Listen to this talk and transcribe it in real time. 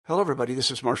Hello, everybody. This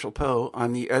is Marshall Poe.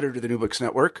 I'm the editor of the New Books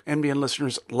Network. NBN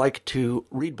listeners like to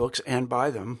read books and buy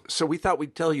them. So we thought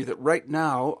we'd tell you that right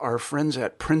now, our friends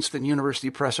at Princeton University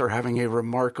Press are having a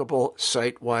remarkable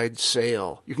site-wide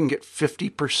sale. You can get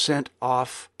 50%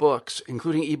 off books,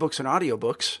 including ebooks and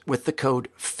audiobooks, with the code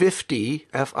 50,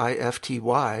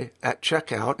 F-I-F-T-Y, at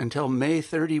checkout until May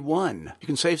 31. You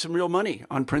can save some real money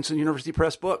on Princeton University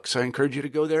Press books. I encourage you to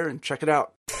go there and check it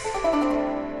out.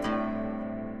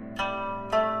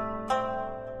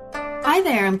 Hi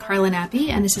there, I'm Carla Nappi,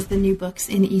 and this is the New Books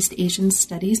in East Asian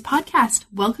Studies podcast.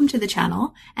 Welcome to the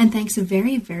channel, and thanks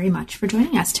very, very much for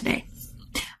joining us today.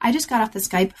 I just got off the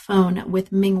Skype phone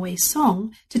with Mingwei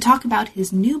Song to talk about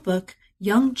his new book,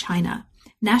 Young China,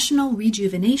 National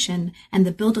Rejuvenation and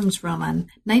the Bildungsroman,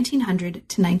 1900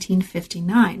 to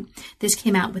 1959. This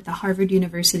came out with the Harvard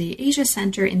University Asia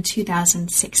Center in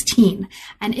 2016,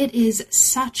 and it is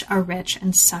such a rich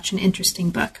and such an interesting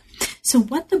book. So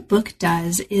what the book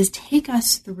does is take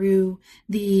us through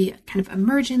the kind of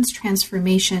emergence,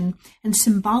 transformation, and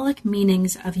symbolic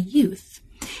meanings of youth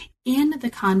in the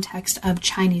context of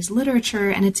Chinese literature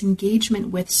and its engagement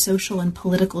with social and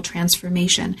political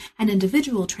transformation and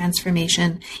individual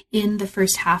transformation in the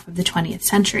first half of the 20th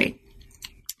century.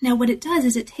 Now, what it does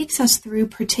is it takes us through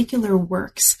particular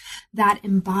works that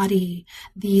embody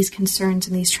these concerns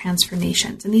and these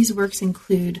transformations. And these works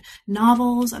include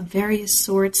novels of various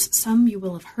sorts. Some you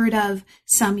will have heard of,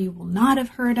 some you will not have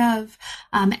heard of.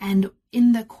 And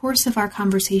in the course of our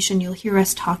conversation, you'll hear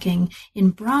us talking in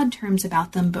broad terms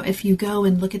about them, but if you go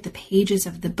and look at the pages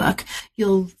of the book,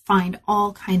 you'll find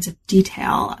all kinds of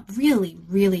detail, really,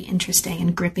 really interesting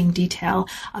and gripping detail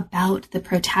about the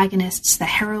protagonists, the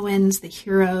heroines, the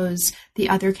heroes, the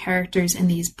other characters in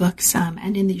these books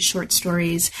and in these short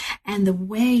stories, and the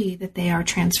way that they are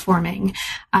transforming,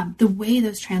 the way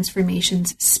those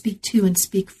transformations speak to and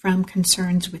speak from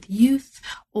concerns with youth,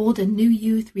 old and new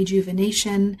youth,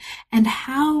 rejuvenation, and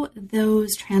how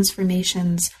those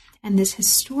transformations and this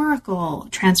historical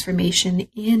transformation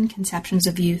in conceptions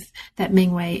of youth that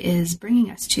Mingwei is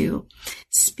bringing us to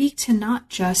speak to not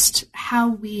just how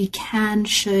we can,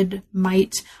 should,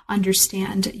 might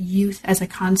understand youth as a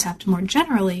concept more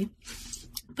generally,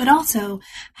 but also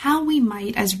how we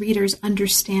might, as readers,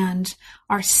 understand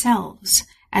ourselves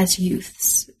as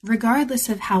youths, regardless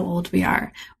of how old we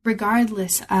are,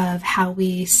 regardless of how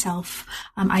we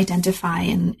self-identify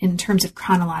in terms of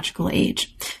chronological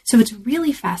age. So it's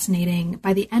really fascinating.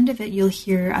 By the end of it, you'll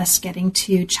hear us getting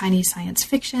to Chinese science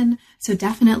fiction, so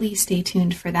definitely stay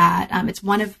tuned for that. It's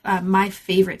one of my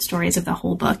favorite stories of the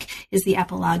whole book is the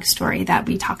epilogue story that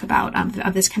we talk about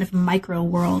of this kind of micro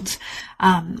world,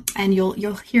 and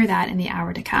you'll hear that in the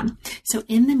hour to come. So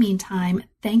in the meantime,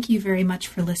 thank you very much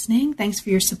for listening. Thanks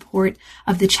for your support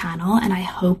of the channel, and I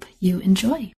hope you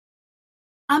enjoy.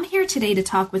 I'm here today to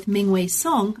talk with Mingwei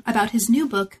Song about his new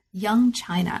book, Young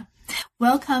China.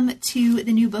 Welcome to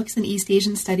the New Books in East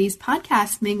Asian Studies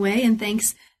podcast, Mingwei, and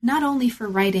thanks not only for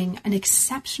writing an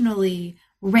exceptionally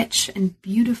rich and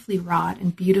beautifully wrought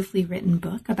and beautifully written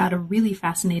book about a really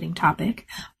fascinating topic,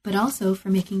 but also for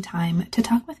making time to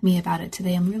talk with me about it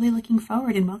today. I'm really looking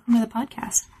forward, and welcome to the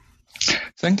podcast.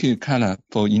 Thank you, Carla,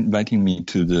 for inviting me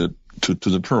to the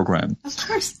program. Of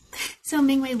course. So,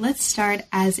 Mingwei, let's start,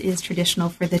 as is traditional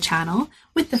for the channel,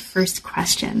 with the first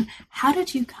question. How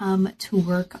did you come to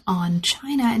work on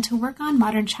China and to work on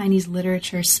modern Chinese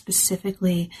literature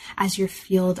specifically as your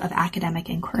field of academic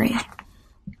inquiry?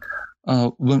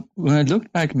 When I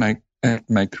look back at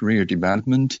my career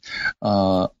development,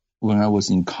 when I was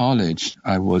in college,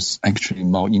 I was actually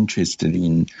more interested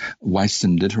in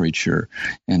Western literature,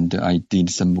 and I did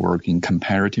some work in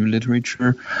comparative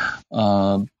literature.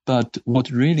 But what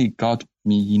really got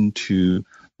me into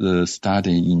the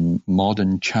study in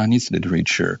modern Chinese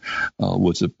literature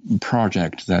was a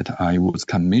project that I was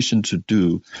commissioned to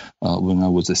do when I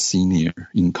was a senior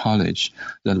in college.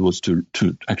 That was to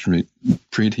actually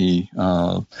pretty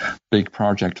big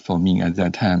project for me at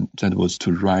that time. That was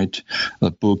to write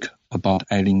a book about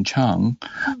Eileen Chang.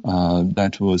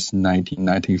 That was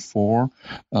 1994,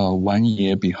 1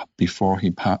 year before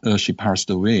she passed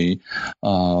away.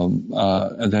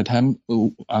 At that time,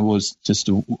 I was just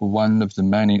one of the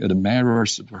many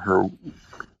admirers of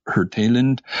her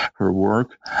talent, her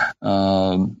work.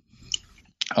 I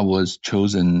was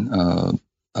chosen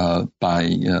by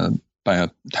a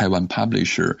Taiwan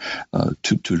publisher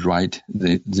to write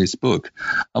this book.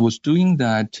 I was doing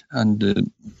that,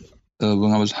 and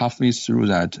when I was halfway through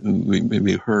that,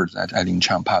 we heard that Eileen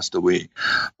Chang passed away.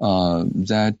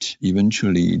 That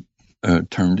eventually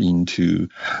turned into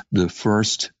the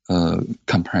first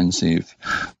comprehensive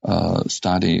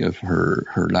study of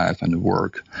her life and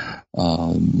work,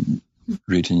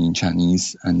 written in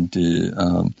Chinese, and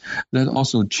that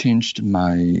also changed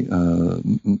my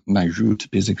route.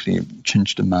 Basically,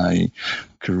 changed my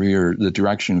career, the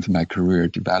direction of my career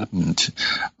development.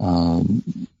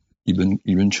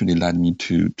 Eventually led me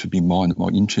to be more and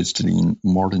more interested in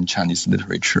modern Chinese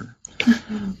literature.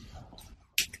 Mm-hmm.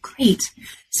 Great.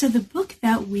 So the book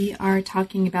that we are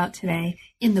talking about today,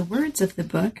 in the words of the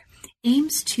book,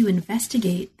 aims to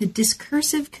investigate the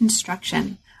discursive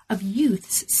construction of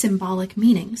youth's symbolic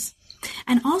meanings,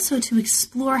 and also to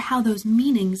explore how those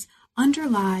meanings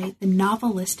underlie the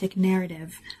novelistic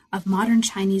narrative of modern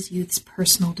Chinese youth's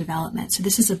personal development. So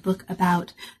this is a book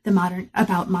about modern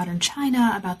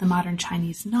China, about the modern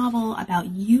Chinese novel, about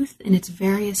youth in its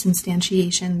various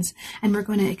instantiations, and we're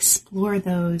going to explore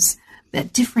those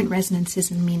different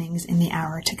resonances and meanings in the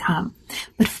hour to come.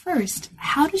 But first,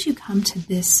 how did you come to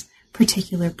this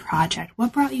particular project?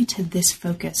 What brought you to this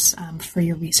focus for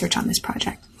your research on this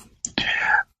project?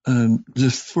 I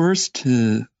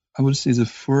would say the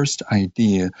first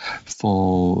idea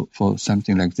for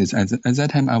something like this, at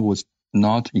that time I was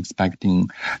not expecting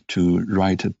to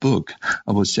write a book.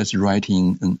 I was just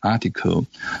writing an article.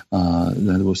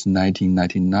 That was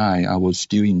 1999. I was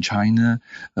still in China,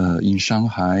 in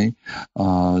Shanghai,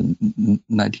 around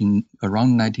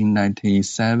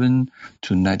 1997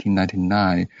 to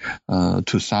 1999,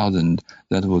 2000.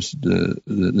 That was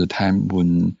the time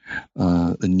when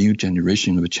a new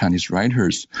generation of Chinese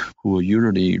writers, who were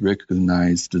usually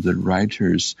recognized the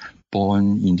writers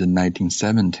born in the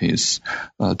 1970s,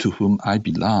 to whom I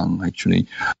belong, actually,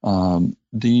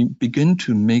 they began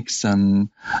to make some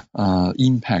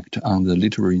impact on the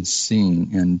literary scene,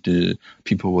 and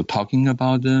people were talking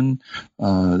about them.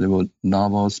 There were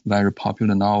novels, very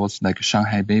popular novels like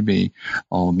Shanghai Baby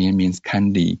or Mian Mian's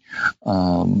Candy.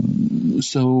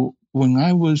 So when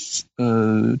I was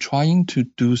trying to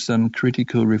do some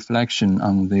critical reflection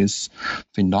on this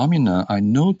phenomena, I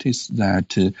noticed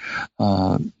that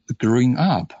growing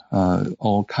up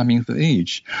or coming of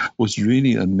age was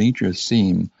really a major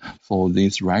theme for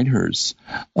these writers.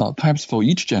 Perhaps for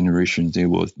each generation, there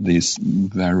was this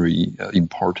very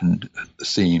important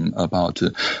theme about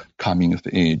coming of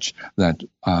age that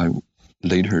I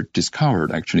later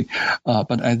discovered, actually.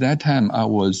 But at that time, I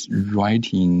was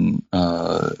writing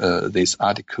this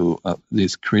article,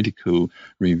 this critical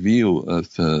review of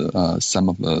some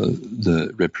of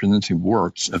the representative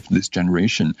works of this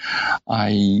generation.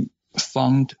 I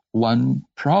found one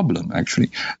problem,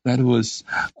 actually. That was,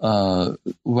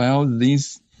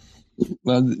 these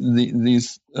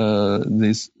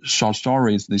short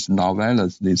stories, these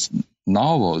novellas, these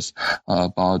novels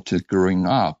about growing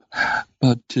up,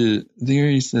 but there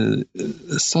is a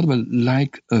sort of a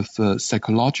lack of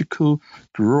psychological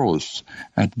growth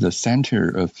at the center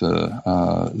of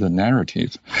the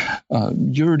narrative.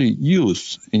 Usually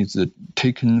youth is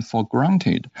taken for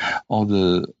granted, or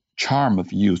the charm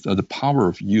of youth or the power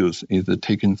of youth is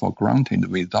taken for granted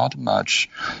without much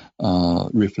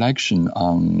reflection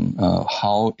on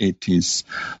how it is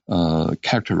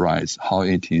characterized, how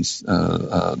it is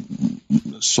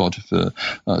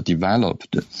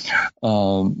developed.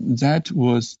 That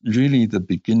was really the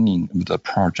beginning of the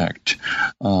project.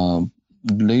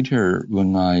 Later,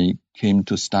 when I came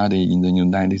to study in the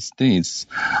United States,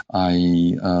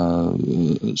 I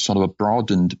sort of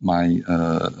broadened my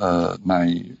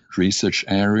research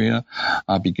area.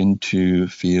 I began to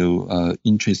feel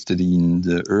interested in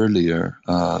the earlier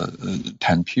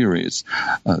time periods,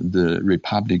 the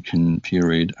Republican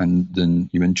period, and then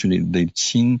eventually late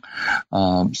Qing.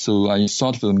 So I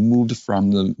sort of moved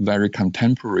from the very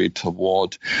contemporary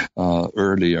toward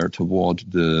earlier, toward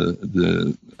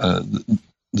the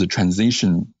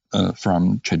transition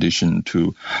from tradition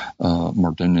to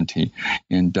modernity,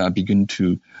 and I began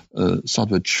to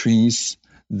sort of trace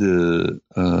the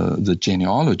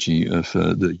genealogy of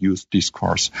the youth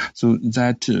discourse. So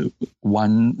that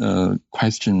one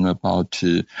question about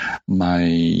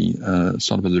my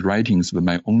sort of the writings of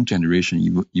my own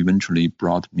generation eventually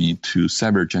brought me to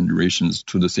several generations,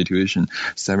 to the situation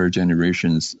several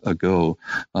generations ago,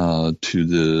 to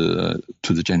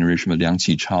the generation of Liang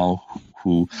Qichao,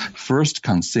 who first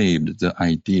conceived the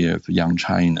idea of Young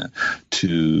China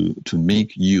to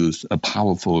make youth a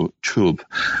powerful troop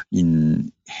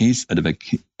in his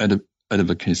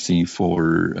advocacy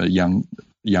for Young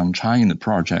China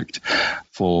project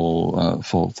for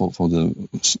the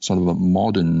sort of a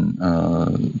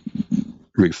modern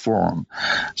reform.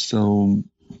 So.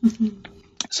 Mm-hmm.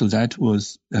 So that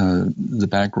was the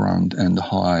background and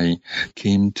how I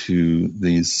came to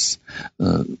this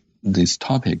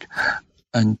topic.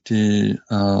 And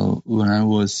when I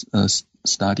was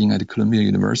studying at Columbia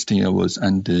University, I was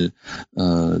under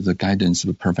the guidance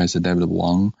of Professor David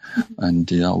Wang,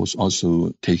 and I was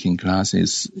also taking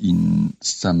classes in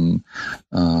some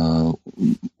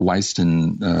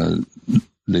Western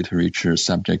literature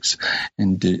subjects,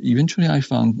 and eventually I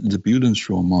found the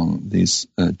Bildungsroman, this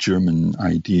German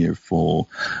idea for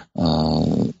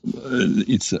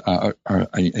it's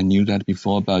I knew that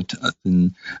before, but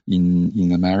in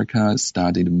America I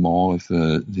studied more of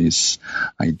this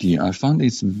idea. I found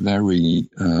it's very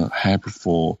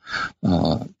helpful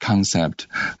concept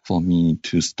for me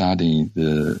to study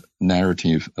the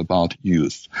narrative about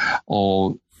youth,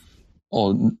 or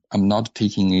I'm not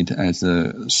taking it as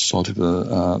a sort of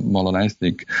a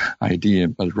monolithic idea,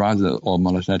 but rather, or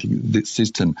monolithic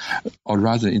system, or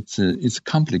rather it's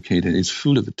complicated. It's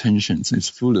full of tensions. It's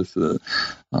full of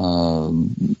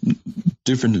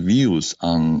different views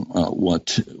on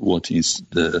what is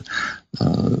the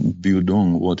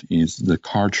Bildung, what is the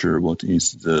culture, what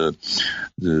is the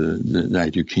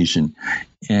education,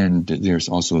 and there's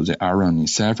also the irony,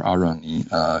 self-irony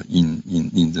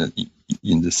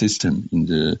in the system, in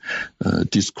the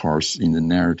discourse, in the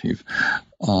narrative.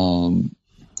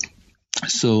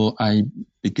 So I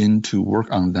began to work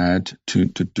on that to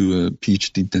do a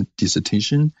PhD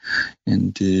dissertation,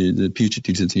 and the PhD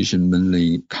dissertation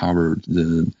mainly covered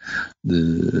the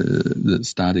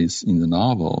studies in the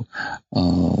novel.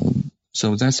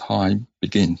 So that's how I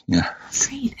began. Yeah.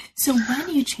 Great. So when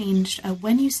you changed,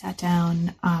 when you sat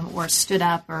down or stood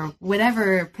up or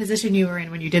whatever position you were in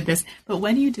when you did this, but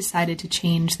when you decided to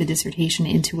change the dissertation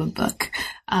into a book,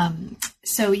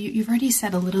 so you've already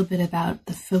said a little bit about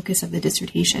the focus of the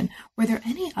dissertation. Were there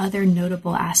any other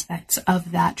notable aspects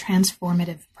of that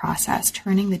transformative process,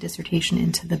 turning the dissertation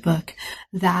into the book,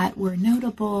 that were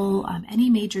notable? Any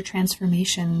major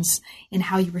transformations in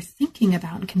how you were thinking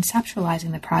about and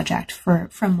conceptualizing the project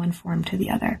from one form to the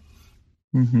other?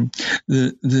 Mm-hmm.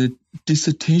 The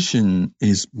dissertation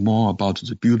is more about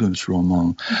the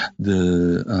Bildungsroman,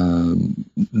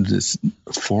 this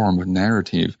form of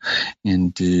narrative,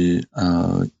 and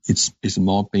it's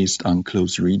more based on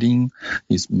close reading.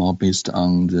 It's more based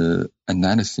on the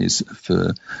analysis of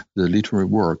the literary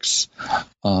works.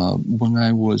 When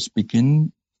I was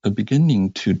beginning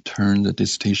to turn the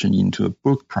dissertation into a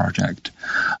book project,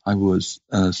 I was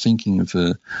thinking of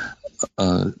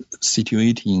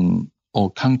situating or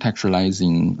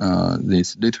contextualizing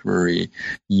this literary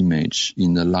image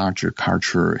in the larger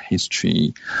cultural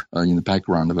history, in the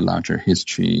background of a larger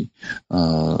history,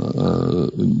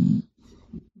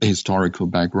 historical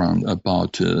background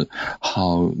about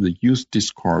how the youth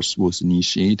discourse was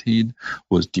initiated,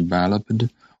 was developed,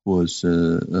 was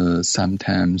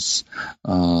sometimes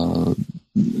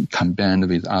combined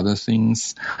with other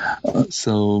things.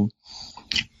 So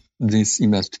this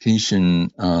investigation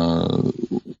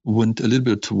went a little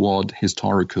bit toward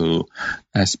historical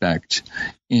aspect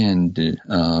and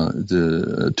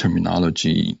the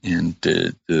terminology and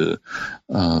the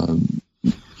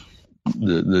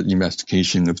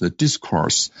investigation of the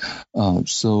discourse.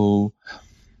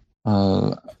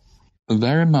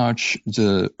 Very much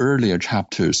the earlier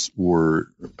chapters were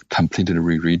completely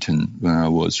rewritten when I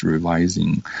was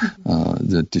revising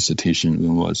the dissertation,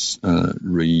 when I was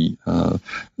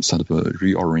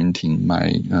reorienting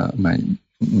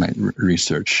my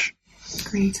research.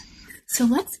 Great. So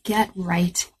let's get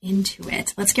right into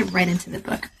it. Let's get right into the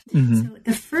book. Mm-hmm. So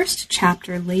the first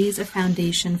chapter lays a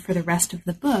foundation for the rest of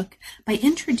the book by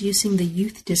introducing the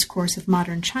youth discourse of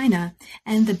modern China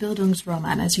and the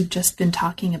Bildungsroman, as you've just been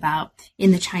talking about,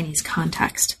 in the Chinese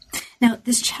context. Now,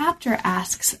 this chapter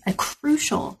asks a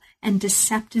crucial and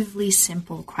deceptively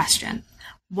simple question.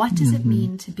 What does it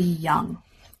mean to be young?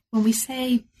 When we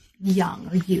say young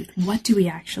or youth, what do we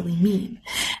actually mean?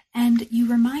 And you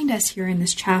remind us here in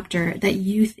this chapter that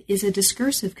youth is a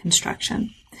discursive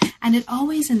construction, and it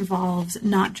always involves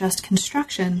not just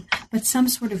construction, but some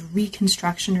sort of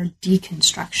reconstruction or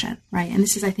deconstruction, right? And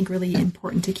this is, I think, really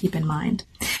important to keep in mind.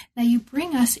 Now, you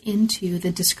bring us into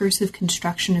the discursive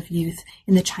construction of youth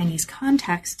in the Chinese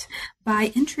context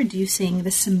by introducing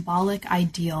the symbolic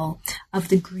ideal of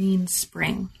the green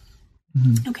spring.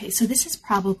 Mm-hmm. Okay, so this is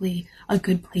probably a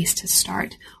good place to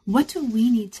start. What do we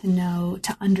need to know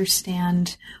to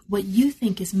understand what you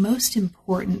think is most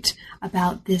important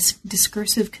about this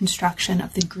discursive construction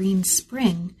of the green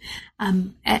spring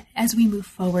as we move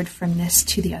forward from this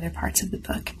to the other parts of the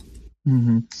book?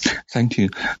 Mm-hmm. Thank you.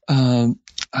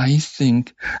 I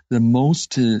think the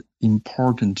most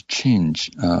important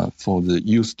change for the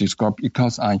youth discourse,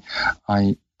 because I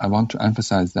want to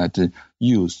emphasize that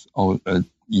youth or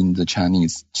in the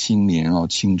Chinese 青年 or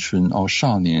青春 or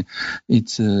少年,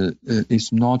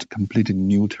 it's not a completely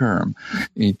new term.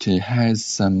 It has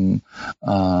some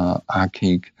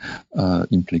archaic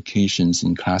implications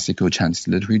in classical Chinese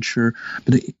literature,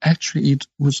 but it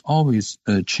was always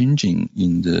changing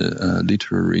in the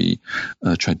literary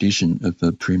tradition of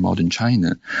pre-modern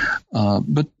China.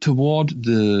 But toward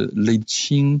the late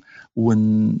Qing,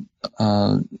 when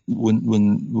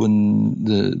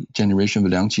the generation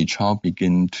of Liang Qichao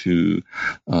began to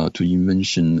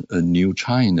envision a new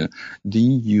China, they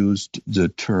used the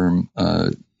term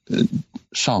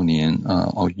少年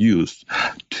or youth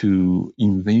to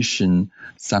envision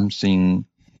something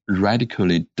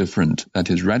radically different, that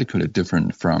is radically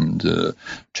different from the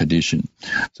tradition.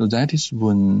 So that is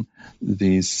when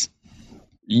this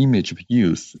image of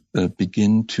youth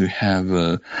begin to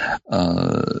have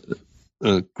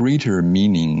a greater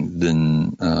meaning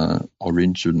than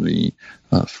originally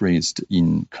phrased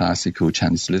in classical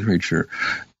Chinese literature.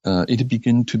 It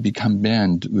began to be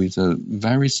combined with a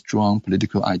very strong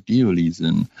political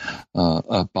idealism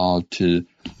about the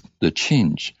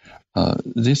change.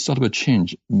 This sort of a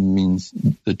change means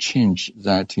the change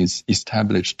that is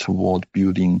established toward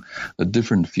building a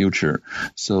different future.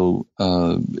 So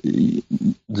the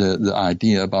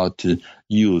idea about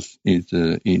youth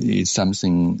is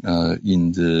something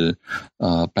in the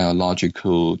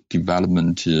biological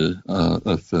development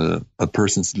of a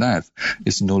person's life.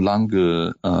 It's no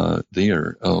longer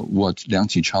there. What Liang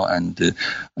Qichao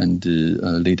and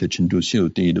later Chen Duxiu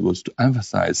did was to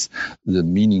emphasize the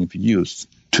meaning of youth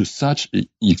to such an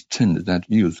extent that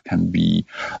youth can be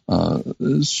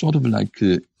sort of like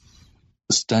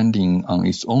standing on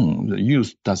its own. The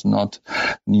youth does not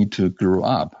need to grow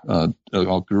up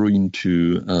or grow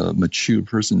into a mature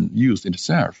person. Youth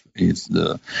itself is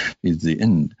the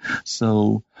end.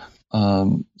 So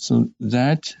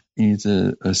that is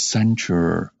a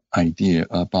central idea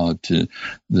about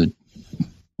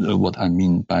what I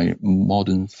mean by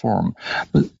modern form.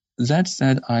 But that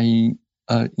said,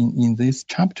 in this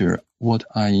chapter, what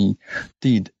I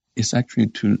did is actually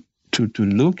to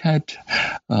look at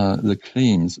the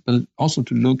claims, but also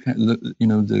to look at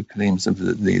the claims of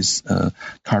these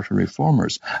cultural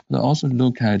reformers, but also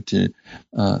look at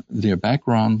their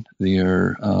background,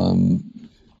 their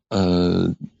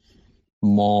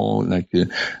more like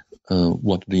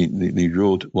what they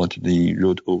wrote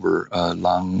over a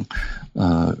long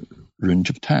range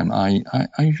of time. I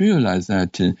realized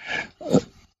that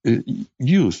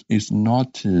youth is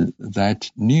not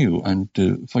that new. And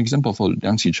for example, for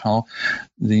Liang Qichao,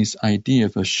 this idea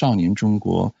of a 少年中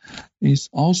国 is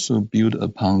also built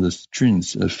upon the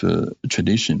strengths of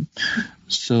tradition.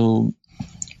 So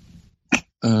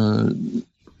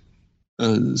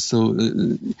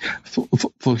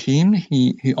for him,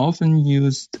 he often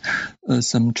used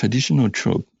some traditional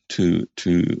trope to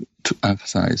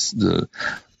emphasize the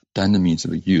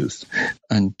dynamism of youth.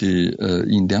 And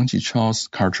in Liang Qichao's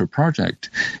cultural project,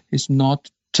 he's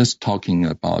not just talking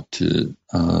about the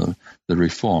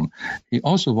reform. He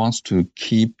also wants to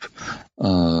keep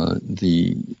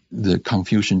the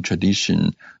Confucian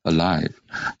tradition alive.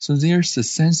 So there's a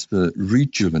sense of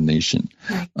rejuvenation,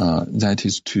 that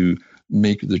is to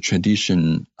make the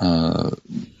tradition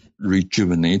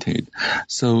rejuvenated.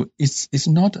 So it's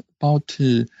not about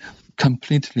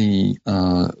completely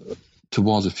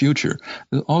towards the future,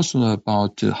 but also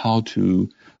about how to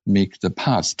make the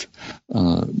past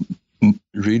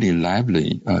really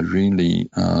lively, really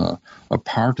a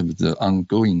part of the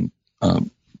ongoing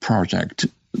project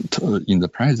in the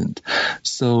present.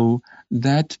 So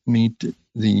that made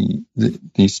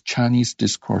this Chinese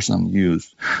discourse on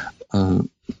youth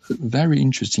very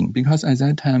interesting, because at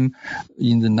that time,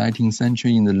 in the 19th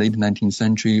century, in the late 19th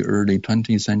century, early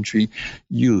 20th century,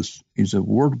 youth is a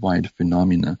worldwide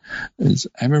phenomenon. It's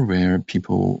everywhere.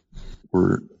 People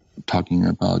were talking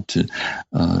about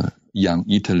young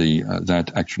Italy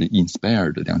that actually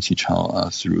inspired Liang Qichao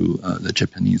through the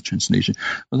Japanese translation,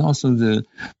 but also the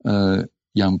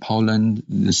young Poland,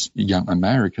 this young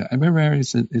America. Everywhere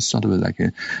is sort of like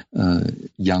a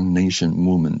young nation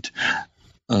movement.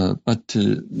 But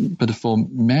for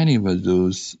many of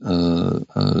those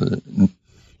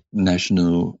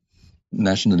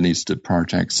nationalist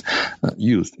projects,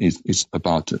 youth is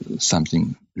about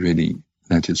something really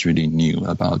that is really new,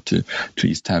 about to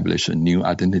establish a new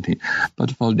identity.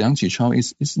 But for Liang Qichao,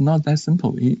 it's not that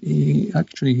simple. He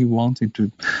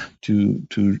wanted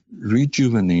to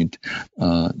rejuvenate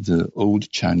the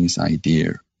old Chinese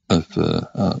idea of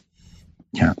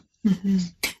Mm-hmm.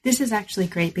 This is actually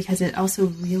great because it also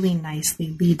really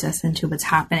nicely leads us into what's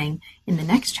happening in the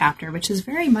next chapter, which is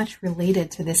very much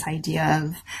related to this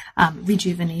idea of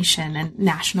rejuvenation and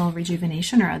national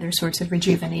rejuvenation or other sorts of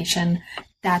rejuvenation.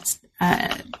 That's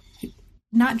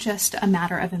not just a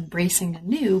matter of embracing the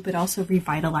new, but also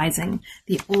revitalizing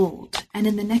the old. And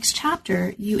in the next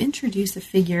chapter, you introduce the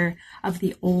figure of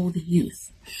the old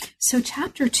youth. So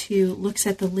chapter 2 looks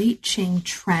at the late Qing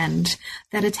trend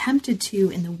that attempted to,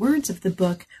 in the words of the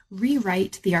book,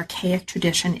 rewrite the archaic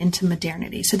tradition into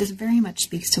modernity. So this very much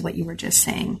speaks to what you were just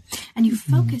saying. And you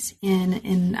focus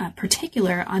in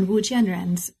particular on Wu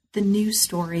Jianren's The New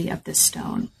Story of the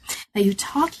Stone. Now you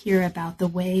talk here about the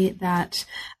way that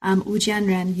Wu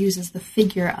Jianren uses the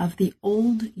figure of the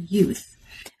old youth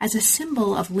as a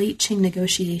symbol of late Qing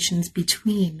negotiations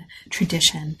between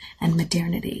tradition and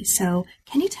modernity. So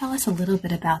can you tell us a little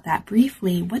bit about that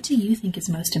briefly? What do you think is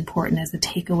most important as a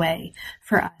takeaway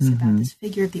for us about this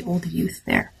figure of the old youth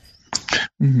there?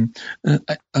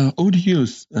 Old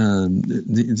youth,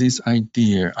 this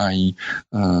idea, I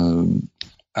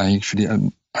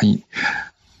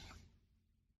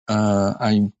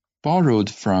borrowed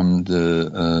from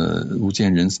the Wu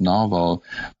Jianren's novel,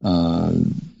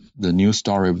 The New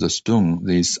Story of the Stone,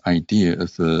 this idea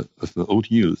of the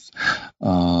old youth.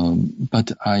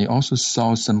 But I also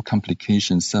saw some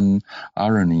complications, some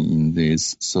irony in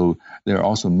this. So there are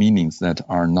also meanings that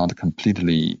are not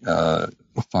completely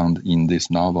found in this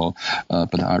novel,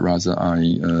 but I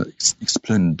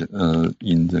explained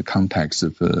in the context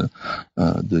of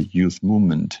the youth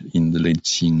movement in the late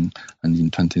Qing and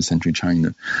in 20th century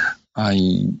China.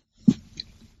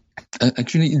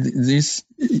 Actually, this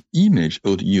image,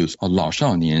 old youth, or Lao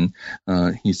Shaonian,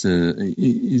 is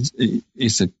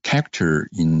a character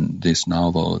in this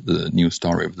novel, The New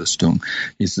Story of the Stone.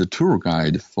 He's the tour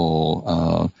guide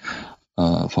for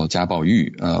Jia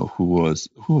Baoyu, who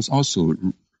was also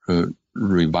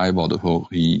revivaled, who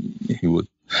he was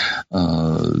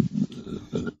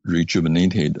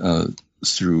rejuvenated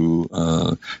through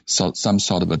some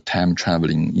sort of a time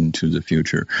traveling into the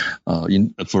future,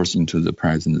 first into the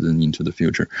present, then into the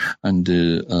future. And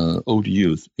old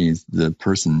youth is the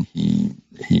person he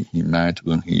met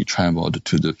when he traveled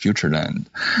to the future land.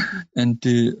 And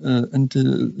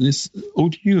this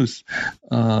old youth,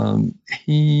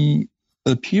 he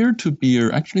appeared to be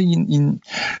actually in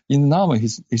the novel.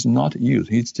 He's not youth.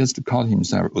 He's just called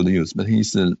himself old youth, but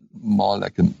he's more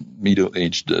like a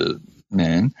middle-aged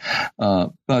man.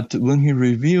 But when he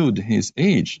revealed his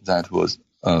age, that was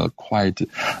quite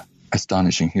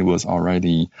astonishing. He was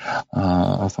already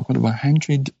I forgot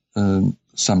 100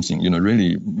 something,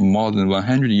 really more than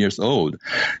 100 years old.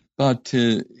 But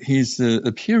his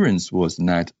appearance was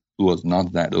not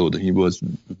that old. He was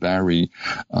very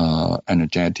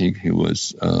energetic. He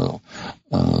was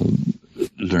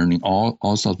learning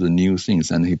all sorts of new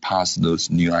things, and he passed those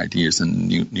new ideas and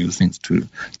new things to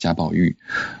Jia Baoyu.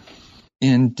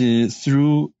 And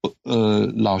through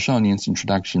Lao Shaonian's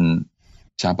introduction,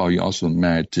 Jia Baoyu also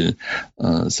met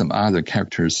some other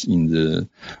characters in the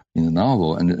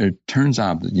novel, and it turns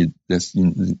out that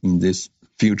in this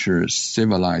future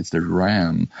civilized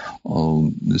realm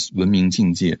of this 文明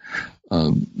境界,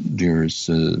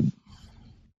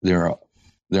 there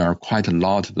are quite a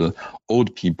lot of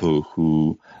old people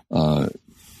who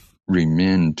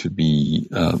remain to be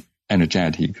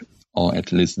energetic, or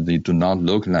at least they do not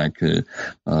look like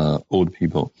old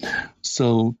people.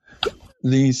 So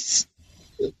this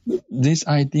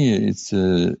idea is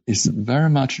very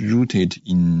much rooted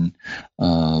in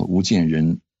Wu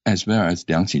Jianren, as well as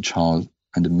Liang Qichao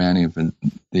and many of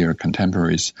their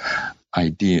contemporaries'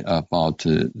 idea about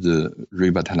the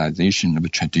revitalization of a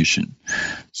tradition.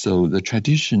 So the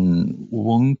tradition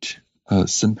won't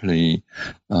simply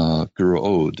grow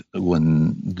old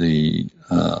when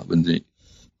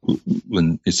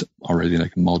it's already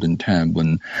like modern time,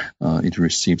 when it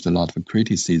receives a lot of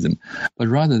criticism, but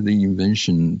rather they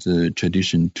envision the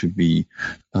tradition to be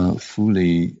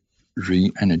fully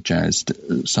re-energized,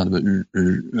 sort of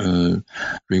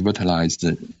revitalized,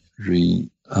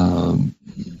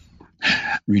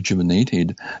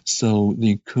 rejuvenated, so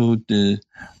they could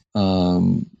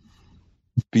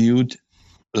build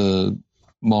a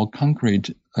more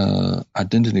concrete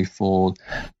identity for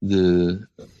the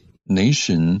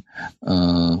nation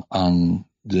on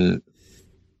the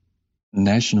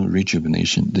national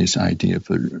rejuvenation, this idea of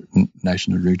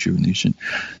national rejuvenation.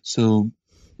 So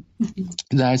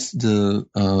that's the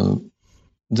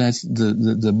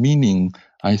meaning,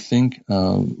 I think,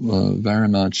 very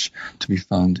much to be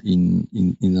found in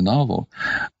the novel.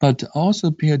 But also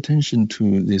pay attention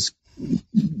to this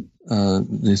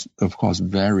of course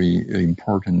very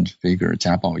important figure,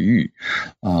 Jia Baoyu.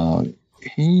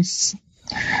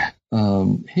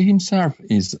 He himself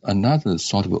is another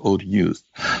sort of old youth,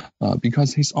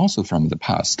 because he's also from the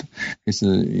past.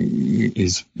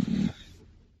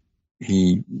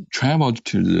 He traveled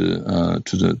to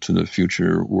the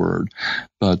future world,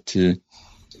 but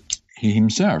he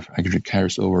himself actually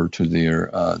carries over to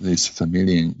this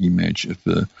familiar image of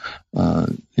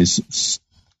his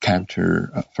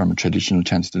character from traditional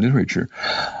Chinese literature.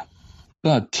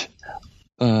 But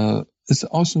it's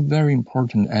also a very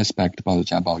important aspect about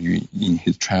Jia Baoyu in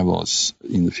his travels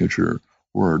in the future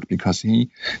world, because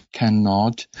he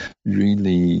cannot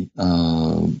really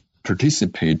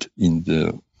participate in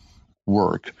the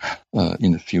work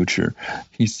in the future.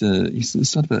 He's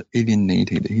sort of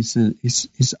alienated. He's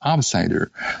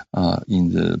outsider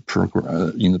in the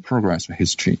progress of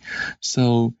history.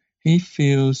 So he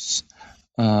feels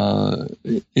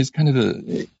he's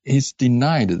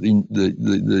denied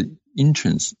the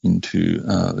entrance into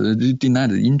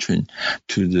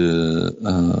to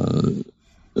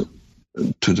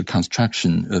the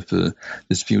construction of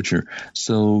this future.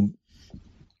 So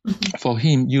for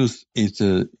him, youth is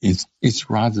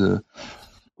rather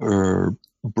a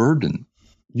burden.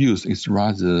 Youth is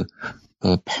rather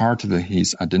a part of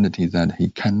his identity that he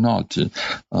cannot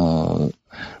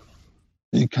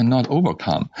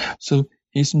overcome. So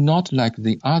he's not like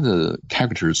the other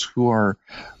characters who are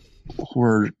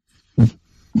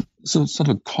so sort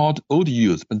of called old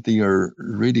youth, but they are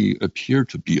really appear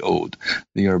to be old.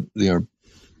 They are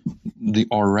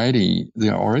already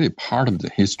part of the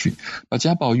history. But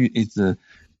Jia Baoyu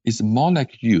is more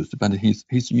like youth, but his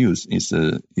youth is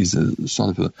a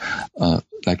sort of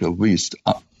like a waste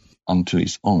unto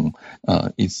its own.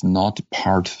 It's not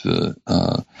part of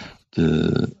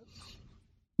the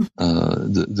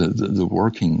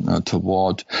working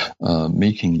toward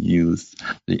making youth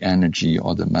the energy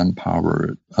or the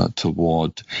manpower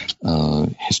toward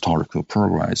historical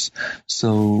progress.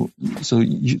 So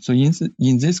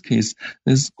in this case,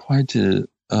 there's quite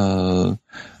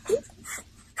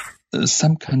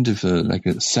some kind of like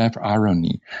a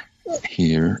self-irony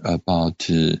here about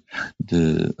the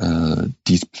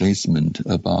displacement,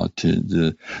 about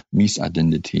the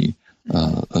misidentity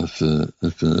of the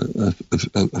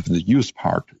youth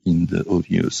part in the old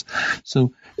youth.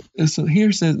 So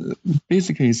here's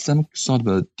basically some sort of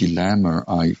a dilemma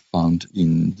I found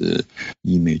in the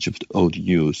image of the old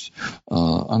youth.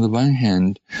 On the one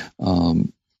hand,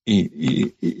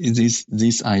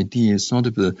 this idea sort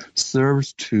of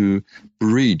serves to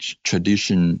bridge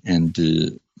tradition and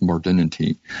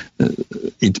modernity.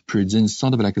 It presents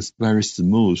sort of like a very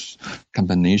smooth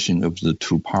combination of the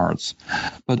two parts.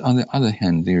 But on the other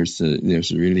hand, there's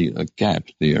really a gap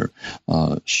there,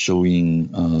 showing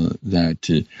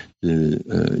that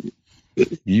the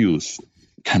youth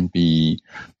can be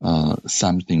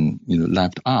something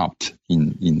left out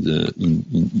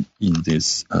in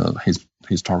this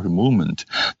historical movement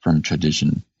from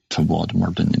tradition toward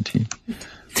modernity.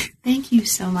 Thank you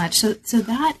so much. So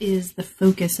that is the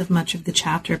focus of much of the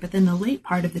chapter, but then the late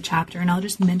part of the chapter, and I'll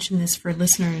just mention this for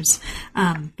listeners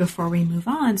before we move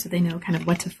on so they know kind of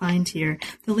what to find here.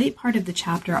 The late part of the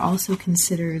chapter also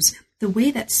considers the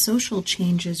way that social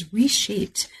changes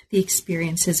reshaped the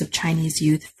experiences of Chinese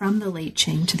youth from the late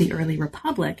Qing to the early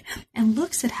Republic, and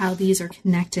looks at how these are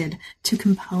connected to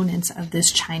components of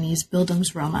this Chinese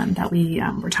Bildungsroman that we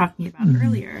were talking about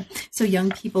earlier. So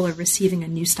young people are receiving a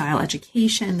new style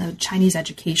education. The Chinese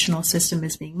educational system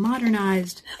is being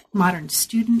modernized. Modern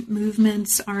student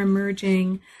movements are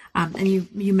emerging. And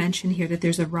you mentioned here that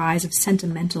there's a rise of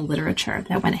sentimental literature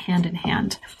that went hand in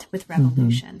hand with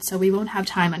revolution. So we won't have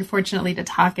time, unfortunately, to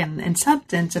talk in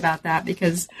substance about that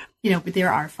because,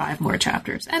 there are 5 more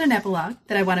chapters and an epilogue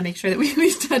that I want to make sure that we at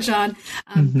least touch on,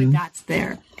 but that's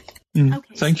there.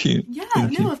 Okay. Thank you. Yeah,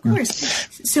 Thank you. Of course.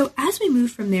 So as we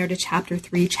move from there to chapter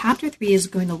 3 is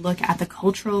going to look at the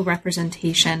cultural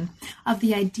representation of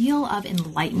the ideal of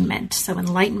enlightenment. So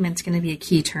enlightenment's going to be a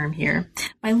key term here.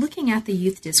 By looking at the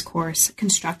youth discourse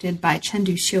constructed by Chen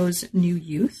Duxiu's New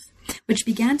Youth, which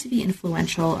began to be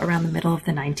influential around the middle of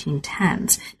the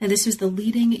 1910s. Now, this was the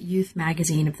leading youth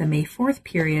magazine of the May 4th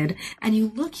period, and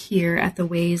you look here at the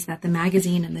ways that the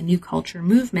magazine and the New Culture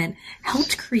movement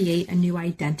helped create a new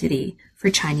identity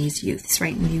for Chinese youths,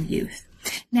 right? New youth.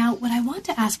 Now, what I want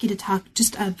to ask you to talk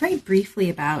just very briefly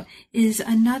about is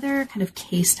another kind of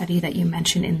case study that you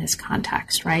mentioned in this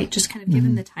context, right? Just kind of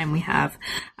given the time we have.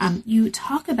 You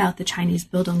talk about the Chinese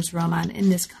Bildungsroman in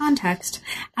this context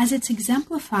as it's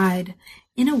exemplified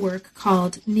in a work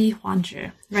called Ni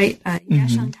Huanzhi, right? Ya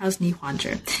Shangtao's Ni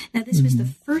Huanzhi. Now, this was the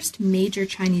first major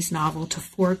Chinese novel to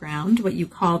foreground what you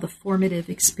call the formative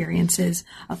experiences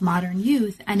of modern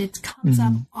youth, and it comes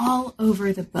up all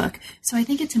over the book. So I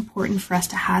think it's important for us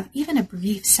to have even a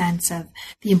brief sense of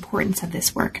the importance of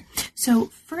this work. So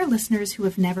for listeners who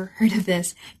have never heard of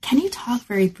this, can you talk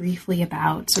very briefly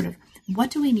about sort of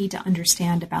what do we need to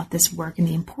understand about this work and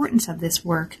the importance of this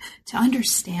work to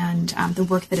understand the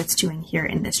work that it's doing here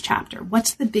in this chapter?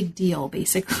 What's the big deal,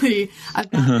 basically,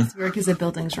 about this work as a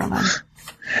Bildungsroman?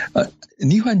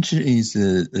 Ni Huanzhi is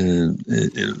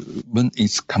when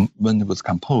it was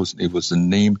composed, it was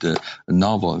named a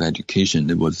novel of education.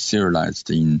 It was serialized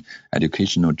in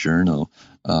educational journal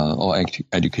or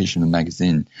educational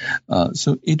magazine.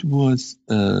 So it was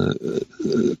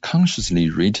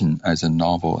consciously written as a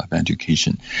novel of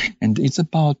education, and it's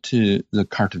about the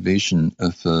cultivation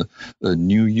of a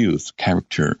new youth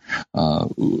character.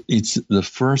 It's the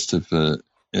first of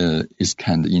is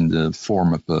kind of in the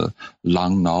form of a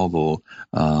long novel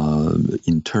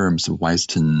in terms of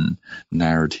Western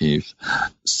narrative.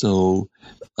 So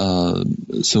I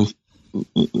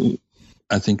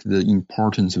think the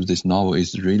importance of this novel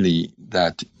is really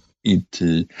that it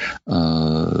is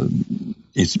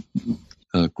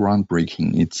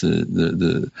groundbreaking. It's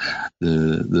the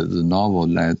novel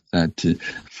that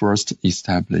first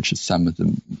established some of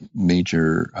the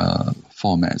major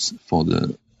formats for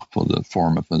the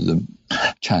form of the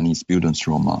Chinese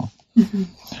Bildungsroman.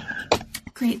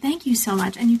 Great, thank you so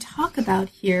much. And you talk about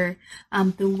here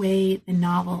the way the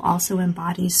novel also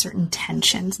embodies certain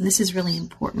tensions, and this is really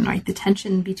important, right? The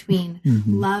tension between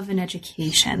love and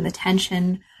education, the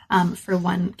tension for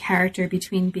one character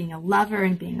between being a lover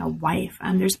and being a wife.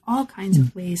 There's all kinds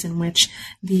of ways in which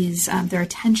these there are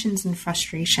tensions and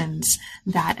frustrations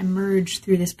that emerge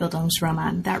through this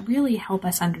Bildungsroman that really help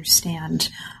us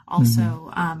understand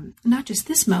also not just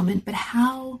this moment, but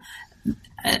how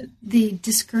the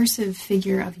discursive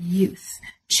figure of youth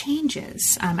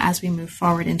changes as we move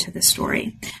forward into the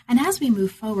story. And as we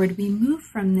move forward, we move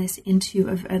from this into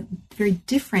a very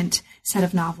different set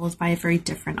of novels by a very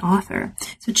different author.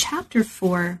 So chapter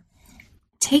 4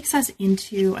 takes us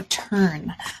into a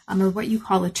turn, or what you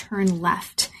call a turn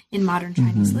left in modern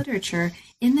Chinese literature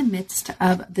in the midst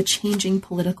of the changing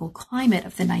political climate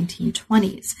of the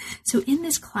 1920s. So in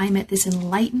this climate, this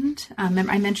enlightened,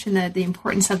 I mentioned the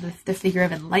importance of the figure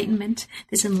of enlightenment,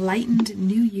 this enlightened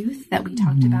new youth that we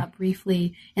talked about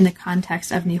briefly in the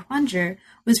context of Ni Huanzhi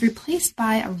was replaced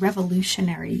by a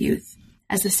revolutionary youth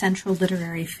as the central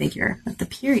literary figure of the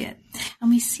period. And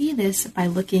we see this by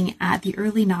looking at the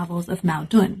early novels of Mao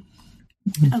Dun.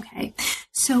 Okay,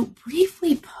 so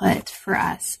briefly put for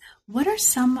us, what are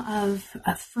some of,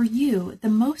 for you, the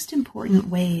most important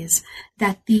ways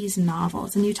that these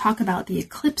novels, and you talk about the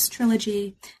Eclipse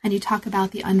trilogy, and you talk about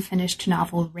the unfinished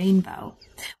novel Rainbow,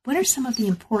 what are some of the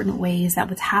important ways that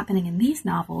what's happening in these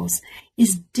novels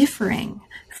is differing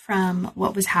from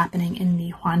what was happening in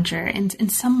Ni Huanzhi, and in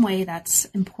some way that's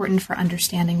important for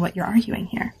understanding what you're arguing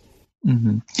here?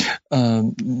 In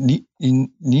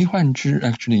Ni Huanzhi,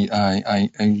 actually, I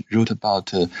wrote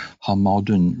about how Mao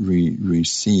Dun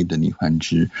received Ni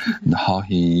Huanzhi and how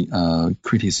he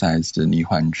criticized Ni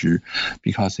Huanzhi,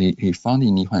 because he found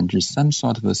in Ni Huanzhi some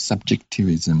sort of a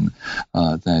subjectivism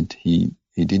that he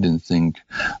didn't think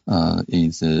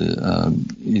is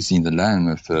in the line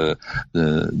of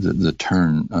the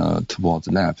turn towards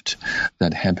the left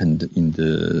that happened in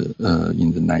the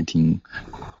 1920s.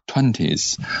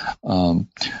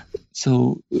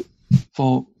 So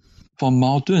for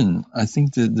Mao Dun, I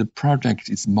think the project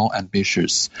is more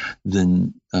ambitious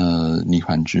than Ni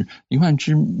Huanzhi. Ni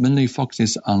Huanzhi mainly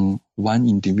focuses on one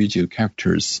individual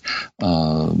character's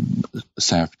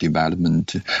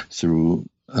self-development through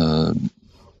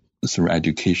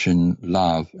education,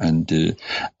 love, and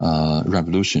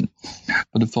revolution.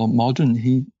 But for Mao Dun,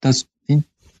 he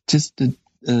just did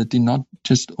not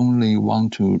just only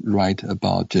want to write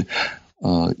about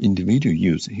individual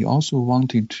youth. He also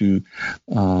wanted to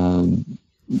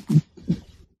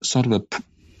sort of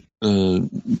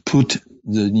put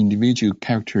the individual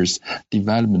character's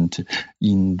development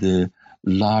in the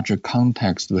larger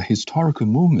context of the historical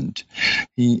movement.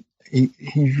 He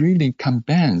really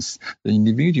combines the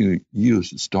individual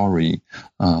youth story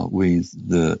with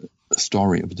the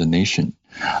story of the nation.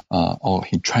 or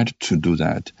he tried to do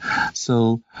that.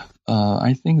 So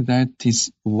I think that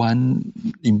is one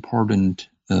important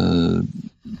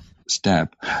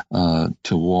step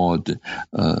toward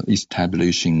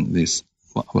establishing this,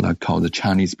 what I call the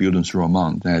Chinese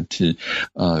Bildungsroman, that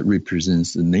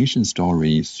represents the nation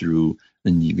story through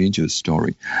individual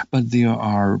story. But there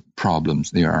are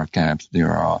problems, there are gaps,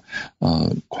 there are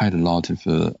quite a lot of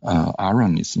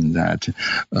ironies in that.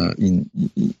 In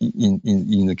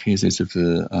the cases of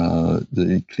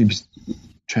the Eclipse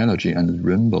trilogy and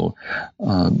Rainbow,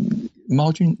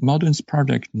 Mao-Zedong's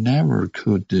project never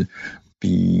could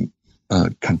be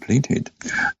completed.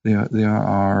 There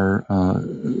are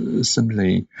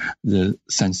simply the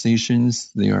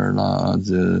sensations, there are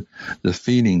the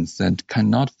feelings that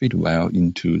cannot fit well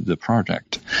into the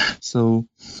project. So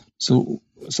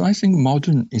I think Mao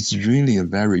Zedong is really a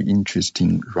very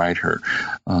interesting writer.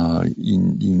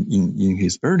 In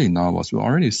his early novels, we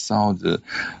already saw the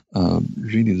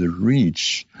really the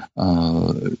rich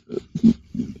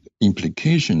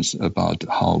implications about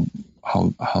how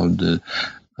the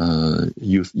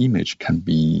youth image can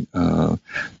be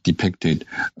depicted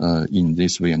in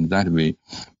this way and that way,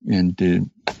 and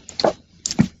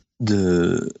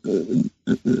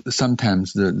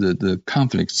sometimes the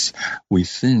conflicts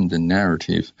within the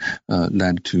narrative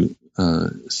led to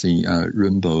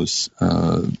Rainbow's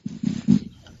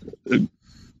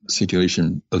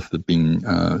situation of being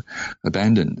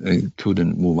abandoned,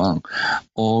 couldn't move on,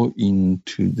 all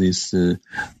into this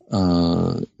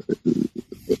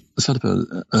sort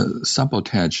of a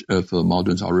sabotage of Mao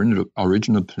Zedong's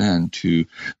original plan to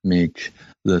make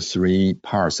the three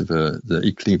parts of the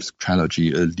Eclipse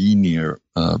trilogy a linear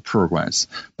progress,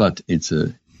 but it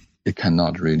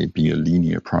cannot really be a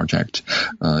linear project.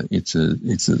 It's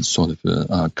a sort of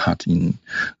a cut in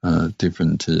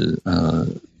different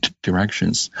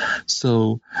directions.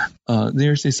 So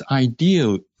there's this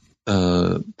ideal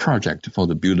project for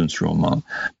the Bildungsroman,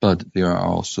 but there are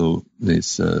also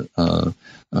this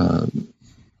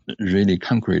really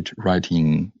concrete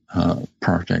writing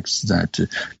projects that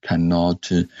cannot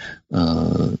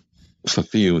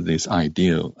fulfill this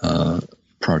ideal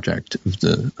project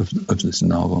of this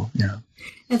novel. Yeah.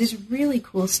 Now, there's really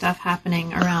cool stuff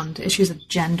happening around issues of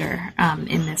gender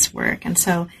in this work. And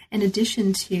so in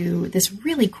addition to this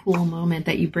really cool moment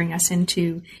that you bring us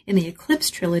into in the Eclipse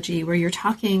trilogy, where you're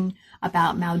talking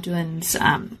about Mao Zedong's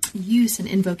use and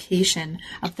invocation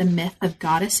of the myth of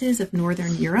goddesses of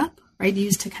Northern Europe, right,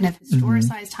 used to kind of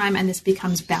historicize time, and this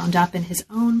becomes bound up in his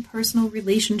own personal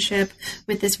relationship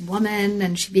with this woman,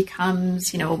 and she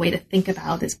becomes, a way to think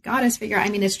about this goddess figure. I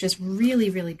mean, it's just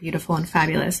really, really beautiful and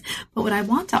fabulous. But what I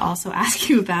want to also ask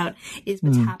you about is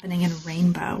what's happening in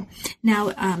Rainbow.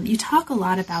 Now, you talk a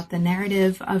lot about the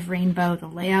narrative of Rainbow, the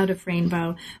layout of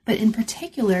Rainbow, but in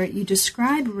particular, you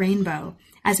describe Rainbow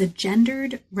as a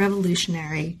gendered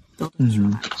revolutionary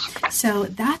Bildungsroman. So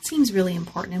that seems really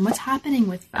important. And what's happening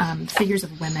with figures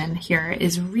of women here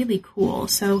is really cool.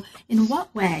 So in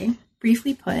what way,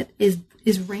 briefly put, is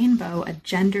Rainbow a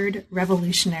gendered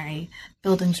revolutionary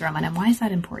Bildungsroman, and why is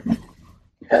that important?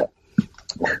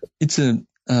 It's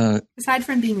aside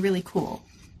from being really cool,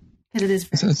 because it is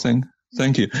very cool.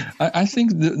 Thank you. I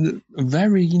think the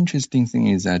very interesting thing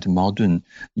is that Mao Zedong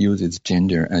uses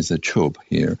gender as a trope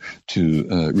here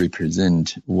to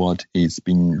represent what is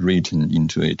being written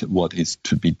into it, what is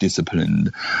to be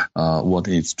disciplined, what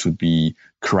is to be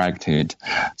corrected.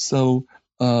 So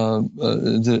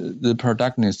the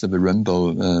protagonist of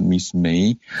Rainbow, Miss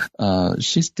May,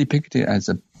 she's depicted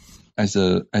as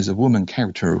a woman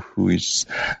character who is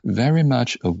very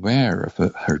much aware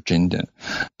of her gender,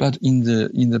 but in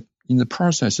the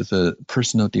process of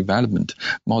personal development,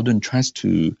 Mao Zedong tries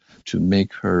to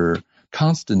make her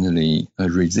constantly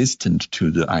resistant to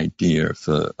the idea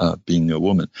of being a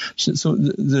woman. So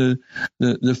the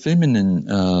feminine,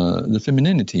 the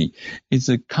femininity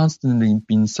is constantly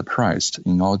being suppressed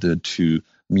in order to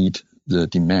meet the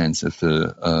demands of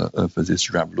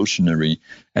this revolutionary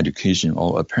education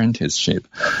or apprenticeship.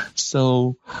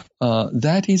 So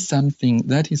that is something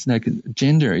that is like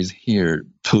gender is here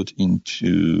put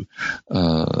into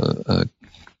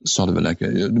sort of like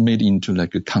made into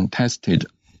like a contested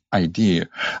idea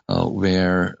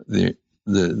where the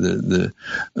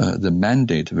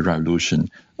mandate of revolution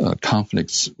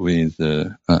conflicts with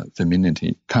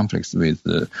femininity, conflicts with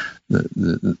the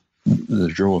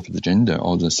role of the gender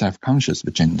or the self-conscious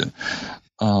gender.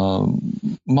 Mao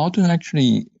Zedong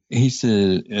actually, he's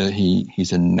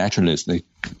a naturalist. They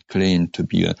claim to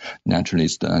be a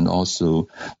naturalist and also,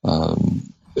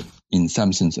 in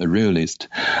some sense, a realist.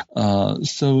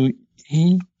 So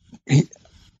he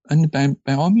and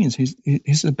by all means,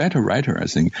 he's a better writer. I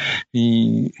think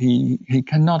he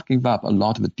cannot give up a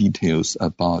lot of details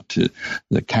about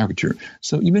the character.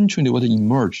 So eventually, what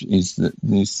emerged is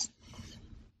this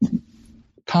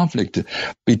conflict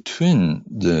between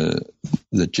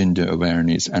the gender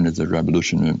awareness and the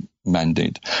revolutionary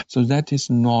mandate. So that is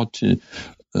not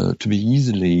to be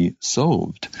easily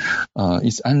solved.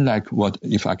 It's unlike what,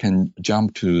 if I can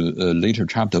jump to a later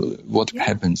chapter, what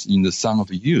happens in The Song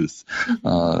of Youth,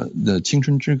 the 青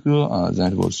春之歌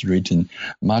that was written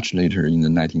much later in the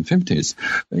 1950s,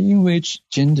 in which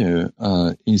gender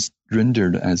is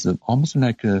rendered as almost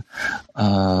like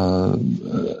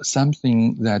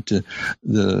something that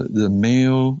the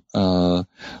male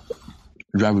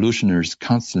revolutionaries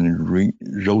constantly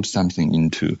wrote something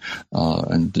into,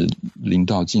 and Lin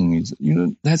Daojing is,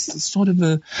 that's sort of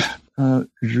a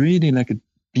really like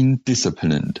being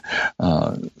disciplined,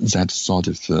 that sort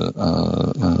of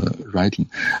writing.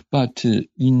 But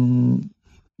in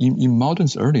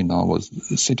Mauden's early novels,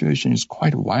 the situation is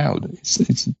quite wild.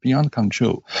 It's beyond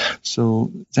control.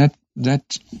 So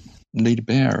that laid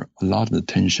bare a lot of the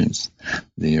tensions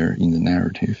there in the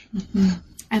narrative. Mm-hmm.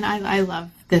 And I love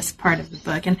this part of the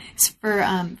book. And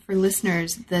for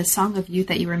listeners, the Song of Youth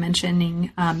that you were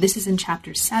mentioning, this is in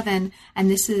chapter 7, and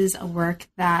this is a work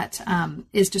that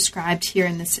is described here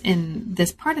in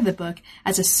this part of the book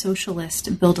as a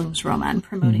socialist Bildungsroman,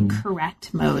 promoting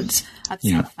correct modes of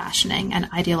self-fashioning and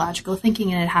ideological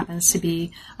thinking, and it happens to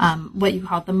be what you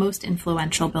call the most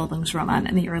influential Bildungsroman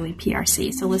in the early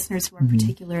PRC. So listeners who are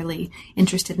particularly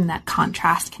interested in that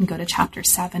contrast can go to chapter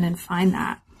 7 and find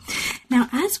that. Now,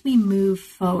 as we move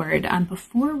forward,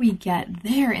 before we get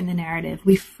there in the narrative,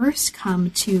 we first come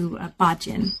to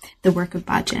Bajin, the work of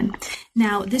Bajin.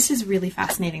 Now, this is really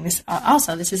fascinating. This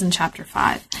is in chapter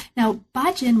 5. Now,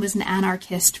 Bajin was an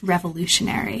anarchist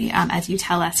revolutionary, as you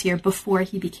tell us here, before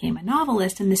he became a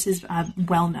novelist, and this is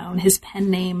well known. His pen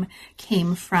name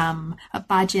came from,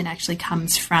 Bajin actually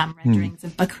comes from renderings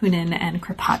of Bakunin and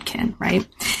Kropotkin, right?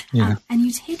 Yeah. And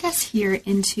you take us here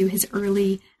into his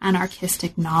early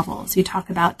anarchistic novels. You talk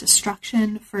about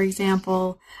Destruction, for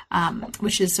example,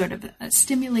 which is sort of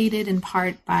stimulated in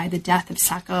part by the death of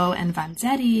Sacco and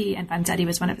Vanzetti, and Vanzetti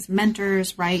was one of his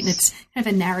mentors, right? And it's kind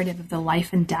of a narrative of the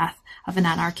life and death of an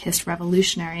anarchist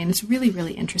revolutionary, and it's really,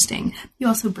 really interesting. You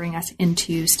also bring us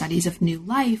into studies of New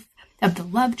Life, of the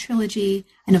Love Trilogy,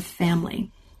 and of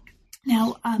family.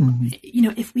 Now,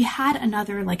 if we had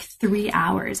another 3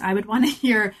 hours, I would want to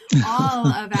hear all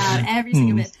about every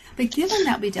single bit. But given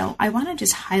that we don't, I want to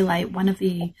just highlight one of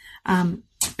the,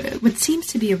 what seems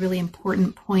to be a really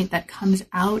important point that comes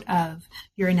out of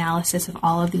your analysis of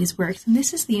all of these works. And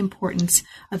this is the importance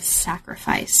of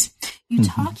sacrifice. You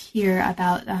talk here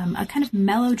about a kind of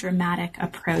melodramatic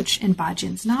approach in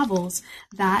Bajin's novels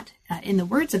that, in the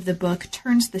words of the book,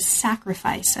 turns the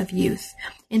sacrifice of youth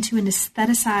into an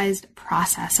aestheticized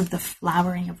process of the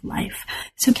flowering of life.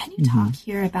 So can you talk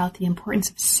here about the importance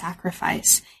of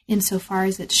sacrifice insofar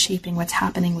as it's shaping what's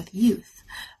happening with youth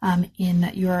in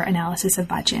your analysis of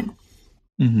Bajin?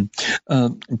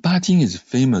 Bajin is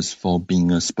famous for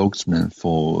being a spokesman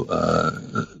for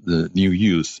the new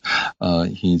youth.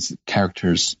 His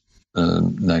characters,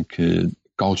 like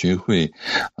Gao Juehui,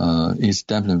 is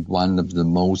definitely one of the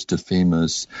most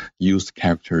famous youth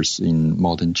characters in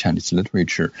modern Chinese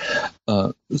literature.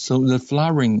 So the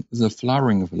flowering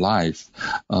of life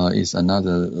is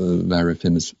another very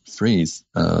famous phrase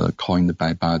coined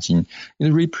by Bajin.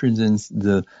 It represents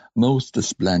the most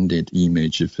splendid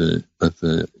image of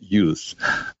youth.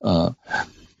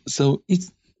 So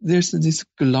there's this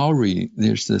glory,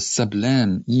 there's a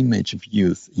sublime image of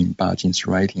youth in Bajin's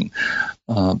writing.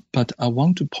 But I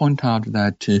want to point out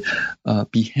that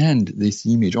behind this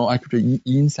image, or actually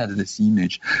inside this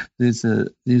image, there's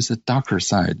a darker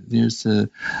side. There's a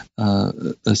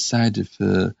side of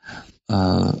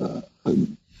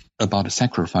about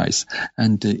sacrifice,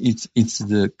 and it's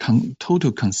the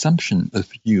total consumption of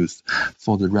youth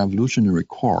for the revolutionary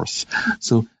cause.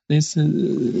 So this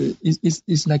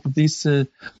is like this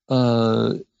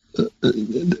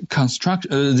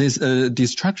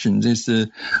destruction, this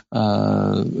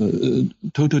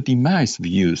total demise of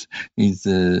youth is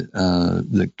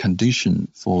the condition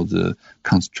for the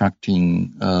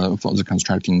constructing of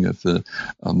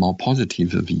a more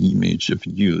positive of image of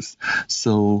youth.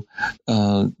 So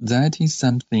that is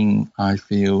something I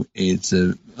feel is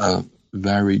a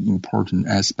very important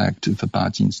aspect of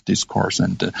Bajin's discourse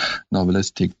and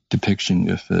novelistic depiction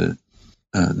of the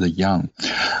young.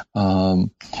 And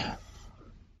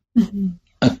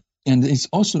this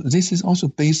is also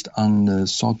based on the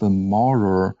sort of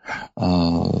moral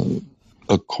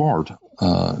accord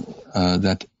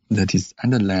that that is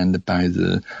underlined by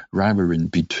the rivalry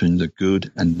between the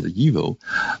good and the evil.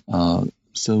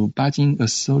 So Bajing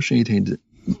associated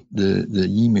the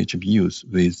image of youth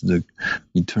with the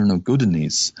eternal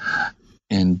goodness,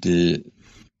 and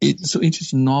so it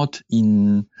is not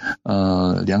in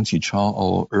Liang Qichao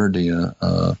or earlier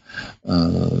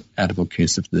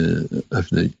advocates of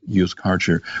the youth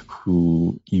culture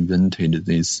who invented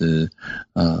this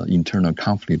internal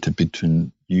conflict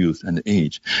between youth and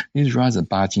age. It is rather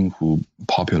Bajing who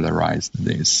popularized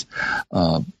this,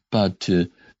 but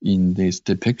in this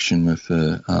depiction of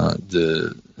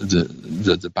the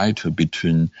battle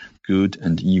between good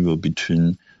and evil,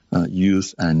 between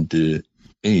youth and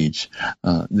age,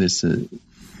 this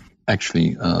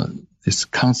actually this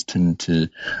constant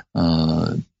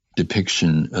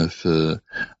depiction of the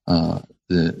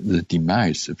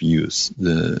demise of youth,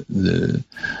 the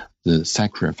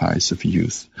sacrifice of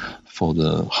youth for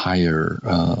the higher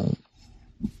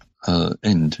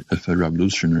end of a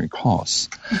revolutionary cause.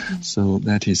 Mm-hmm. So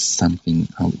that is something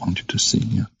I wanted to see.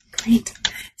 Yeah. Great.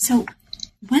 So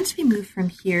once we move from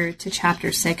here to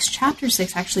Chapter 6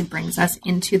 actually brings us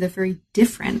into the very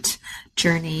different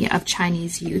journey of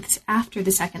Chinese youths after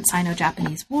the Second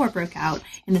Sino-Japanese War broke out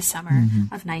in the summer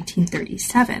of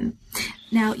 1937.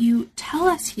 Now, you tell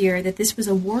us here that this was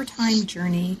a wartime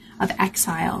journey of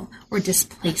exile or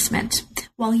displacement,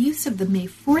 while youths of the May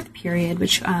 4th period,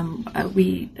 which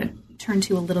we turned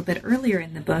to a little bit earlier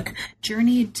in the book,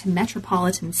 journeyed to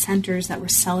metropolitan centers that were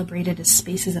celebrated as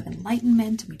spaces of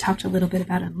enlightenment. We talked a little bit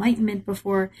about enlightenment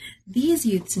before. These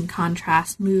youths, in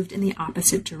contrast, moved in the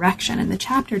opposite direction, and the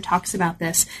chapter talks about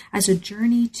this as a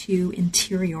journey to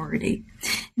interiority.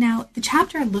 Now, the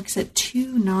chapter looks at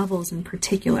two novels in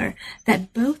particular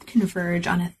that both converge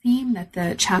on a theme that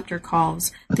the chapter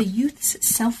calls the youth's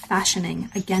self-fashioning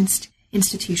against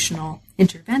institutional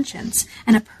interventions,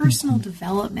 and a personal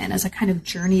development as a kind of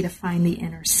journey to find the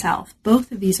inner self.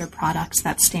 Both of these are products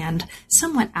that stand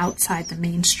somewhat outside the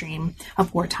mainstream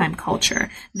of wartime culture.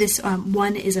 This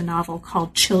one is a novel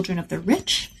called Children of the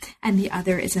Rich, and the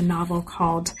other is a novel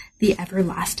called The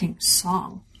Everlasting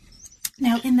Song.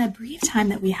 Now, in the brief time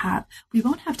that we have, we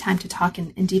won't have time to talk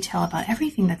in detail about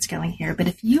everything that's going here, but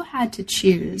if you had to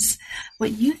choose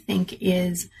what you think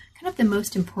is kind of the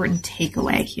most important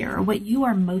takeaway here, or what you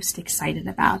are most excited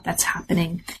about that's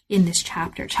happening in this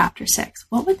chapter, Chapter 6,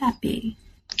 what would that be?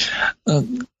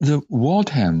 The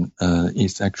wartime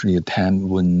is actually a time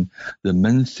when the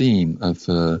main theme of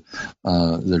the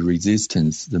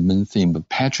resistance, the main theme of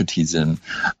patriotism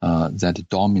that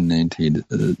dominated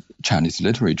Chinese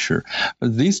literature.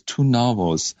 But these two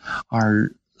novels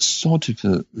are sort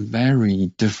of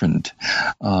very different.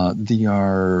 They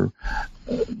are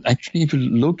actually, if you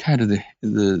look at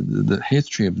the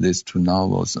history of these two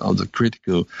novels, or the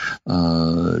critical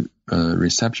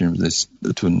reception of these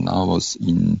two novels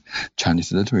in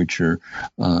Chinese literature,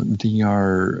 they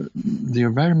are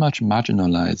very much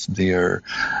marginalized.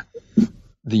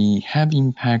 They have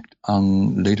impact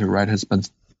on later writers, but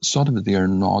sort of they are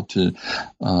not, they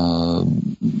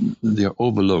are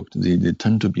overlooked. They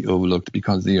tend to be overlooked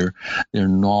because they're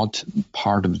not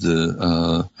part of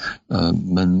the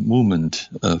main movement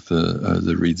of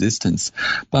the resistance.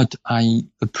 But I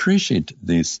appreciate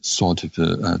this sort of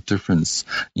difference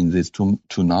in these two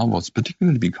novels,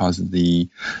 particularly because they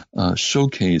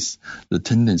showcase the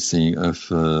tendency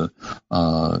of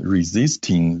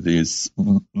resisting this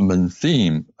main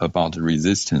theme about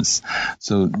resistance.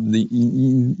 So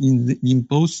in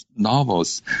both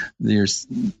novels, there's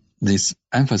this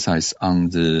emphasis on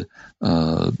the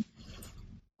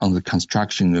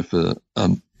construction of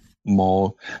a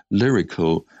more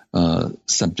lyrical,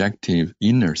 subjective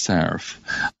inner self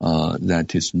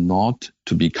that is not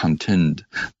to be contained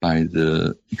by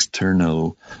the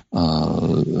external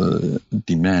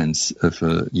demands of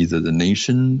either the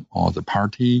nation or the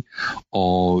party,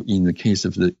 or in the case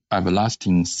of the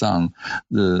Everlasting Song,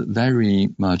 the very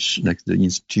much like the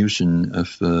institution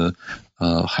of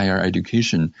higher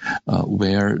education,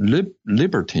 where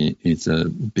liberty is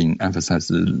being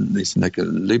emphasized. It's like a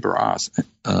liberal arts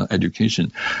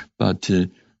education, but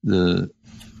the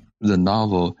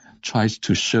novel tries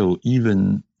to show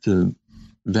even the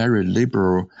very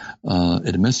liberal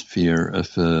atmosphere of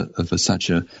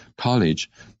such a college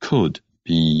could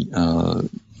be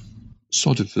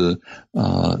sort of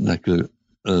like a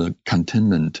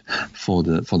contentment for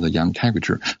the young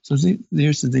character. So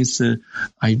there's this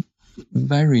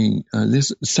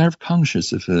this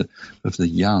self-conscious of the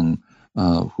young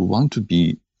who want to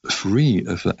be free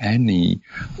of any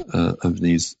of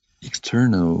these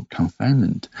external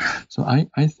confinement. So I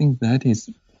think that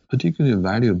is particularly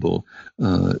valuable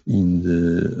in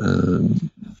the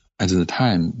at the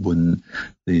time when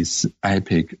this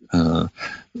epic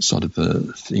sort of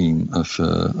theme of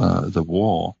the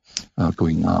war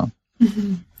going on.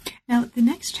 Mm-hmm. Now, the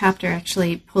next chapter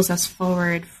actually pulls us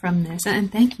forward from this,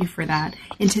 and thank you for that,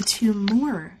 into two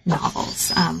more novels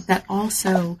that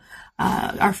also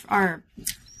are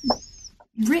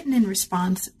written in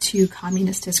response to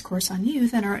communist discourse on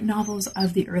youth and are novels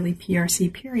of the early PRC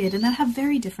period, and that have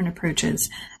very different approaches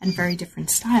and very different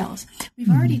styles. We've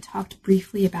already talked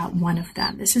briefly about one of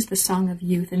them. This is The Song of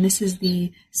Youth, and this is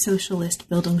the socialist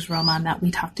Bildungsroman that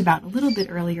we talked about a little bit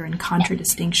earlier in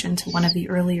contradistinction to one of the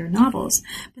earlier novels.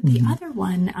 But the other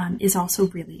one is also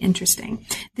really interesting.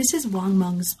 This is Wang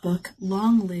Meng's book,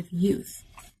 Long Live Youth.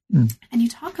 And you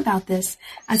talk about this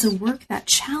as a work that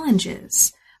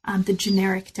challenges the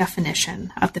generic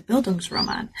definition of the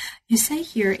Bildungsroman. You say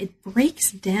here it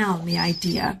breaks down the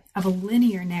idea of a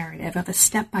linear narrative, of a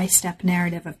step-by-step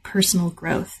narrative of personal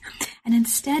growth, and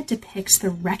instead depicts the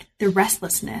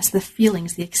restlessness, the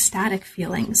feelings, the ecstatic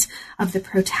feelings of the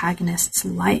protagonist's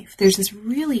life. There's this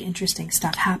really interesting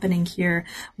stuff happening here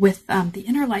with the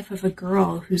inner life of a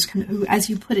girl who, as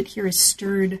you put it here, is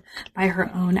stirred by her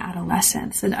own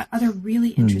adolescence, and other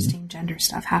really interesting gender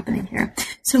stuff happening here.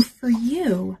 So for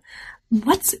you,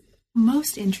 what's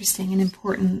most interesting and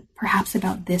important perhaps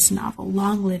about this novel,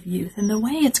 Long Live Youth, and the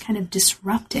way it's kind of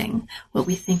disrupting what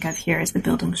we think of here as the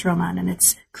Bildungsroman and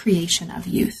its creation of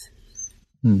youth?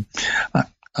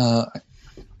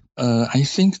 I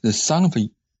think The Song of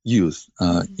Youth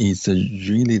is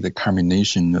really the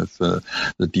culmination of the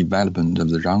development of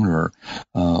the genre.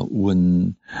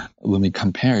 When we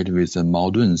compare it with Mao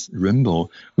Dun's Rainbow,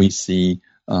 we see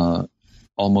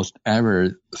almost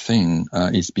everything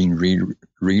is being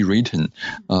rewritten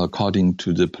according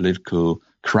to the political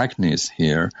correctness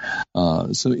here.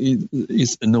 So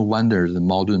it's no wonder that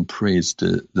Mao Dun praised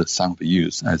The Song of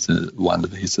Youth as one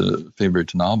of his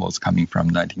favorite novels coming from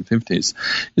 1950s.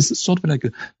 It's sort of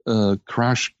like a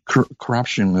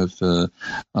corruption of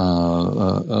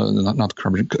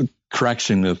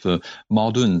correction of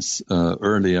Mao Dun's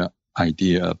earlier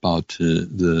idea about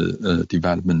the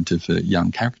development of a young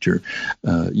character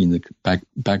in the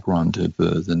background of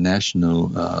the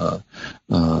national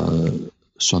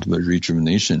sort of a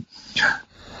rejuvenation.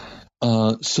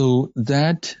 So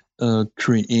that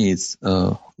creates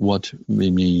what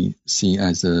we may see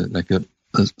as a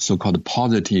so-called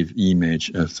positive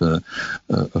image of the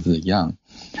young.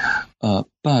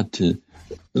 But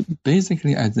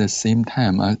basically, at the same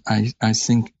time, I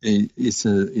think it's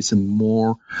a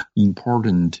more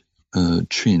important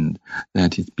trend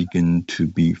that is beginning to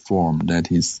be formed,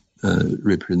 that is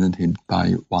represented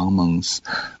by Wang Meng's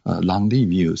Long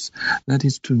Live Youth. That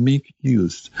is to make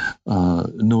youth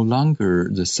no longer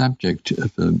the subject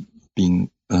of being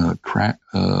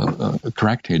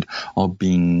corrected or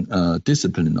being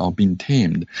disciplined or being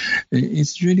tamed.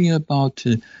 It's really about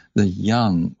the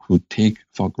young who take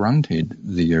for granted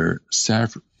their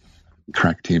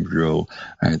self-corrective role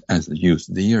as youth.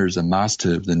 They are the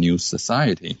master of the new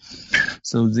society.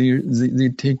 So they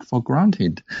take for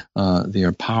granted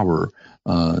their power,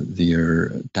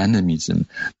 their dynamism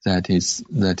that is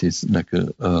like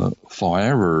a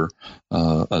forever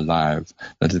alive,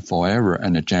 that is forever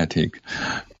energetic.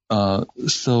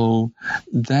 So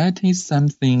that is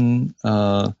something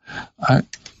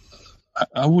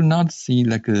I would not see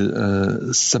like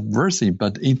a subversive,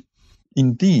 but it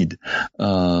indeed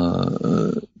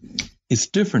is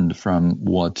different from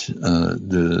what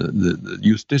the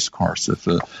youth discourse of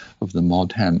the Mao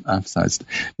time emphasized.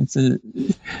 It's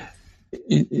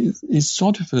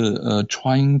sort of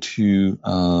trying to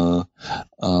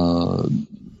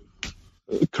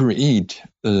create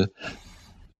an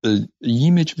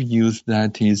image of youth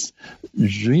that is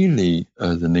really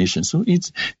the nation. So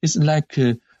it's like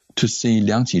to see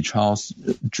Liang Qichao's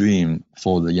dream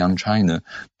for the young China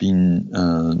being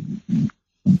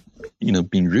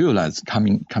being realized,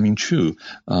 coming true.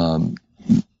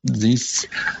 This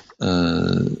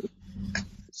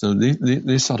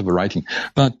sort of writing,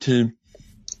 but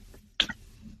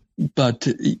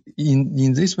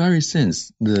in this very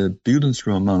sense, the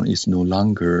Bildungsroman is no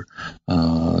longer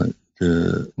the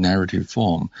narrative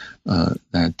form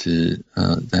that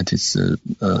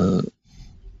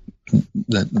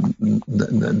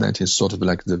is sort of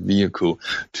like the vehicle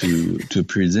to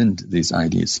present these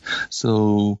ideas.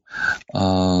 So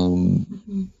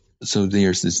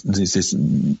there's this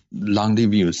Long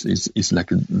Live Youth is like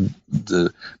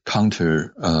the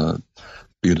counter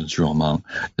Bildungsroman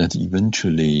that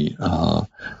eventually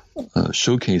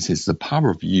showcases the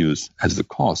power of youth as the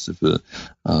cause of the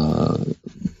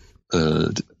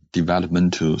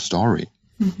developmental story.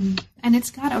 Mm-hmm. And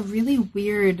it's got a really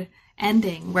weird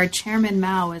ending where Chairman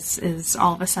Mao is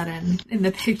all of a sudden in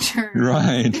the picture.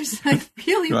 Right. There's like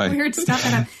really weird stuff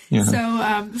in it. Yeah. So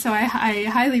I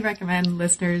highly recommend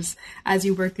listeners, as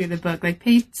you work through the book, like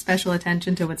pay special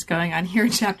attention to what's going on here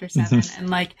in chapter 7.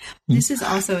 And like, this is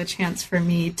also a chance for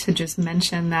me to just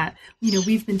mention that,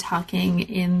 we've been talking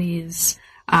in these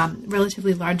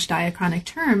relatively large diachronic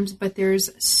terms, but there's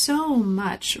so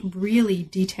much really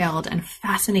detailed and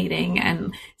fascinating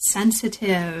and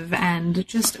sensitive and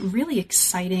just really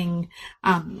exciting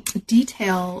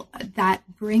detail that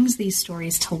brings these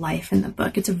stories to life in the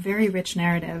book. It's a very rich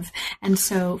narrative. And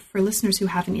so for listeners who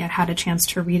haven't yet had a chance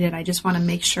to read it, I just want to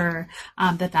make sure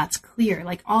that that's clear.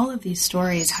 Like, all of these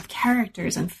stories have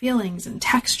characters and feelings and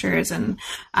textures and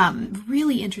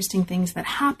really interesting things that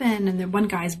happen. And the one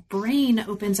guy's brain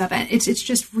opens up. And it's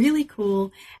just really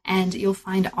cool. And you'll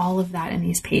find all of that in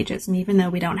these pages. And even though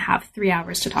we don't have 3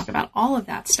 hours to talk about all of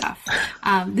that stuff,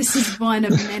 this is one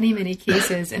of many, many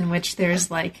cases in which there's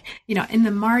like, in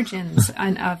the margins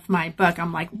of my book,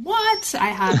 I'm like, what? I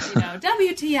have,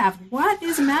 WTF, what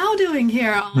is Mao doing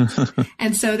here?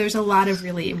 And so there's a lot of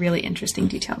really, really interesting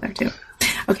detail there too.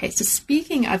 Okay, so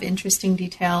speaking of interesting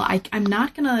detail, I'm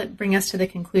not going to bring us to the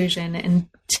conclusion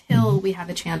until we have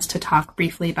a chance to talk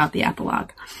briefly about the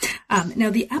epilogue. Now,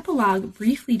 the epilogue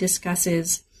briefly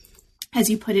discusses, as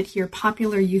you put it here,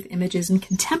 popular youth images in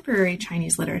contemporary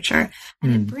Chinese literature.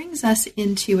 And it brings us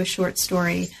into a short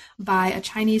story by a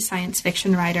Chinese science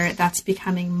fiction writer that's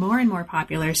becoming more and more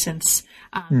popular since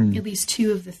at least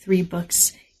 2 of the 3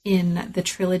 books in the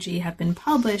trilogy have been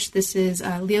published. This is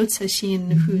Liu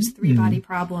Cixin, whose 3-body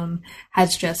problem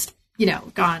has just,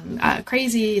 gone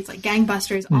crazy. It's like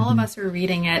gangbusters. All of us are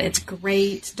reading it. It's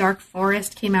great. Dark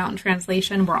Forest came out in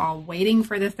translation. We're all waiting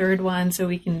for the 3rd one so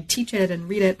we can teach it and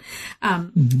read it.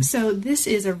 So this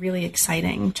is a really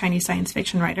exciting Chinese science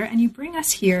fiction writer. And you bring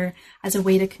us here as a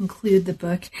way to conclude the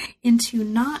book into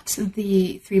not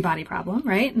the 3-body problem,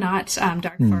 right? Not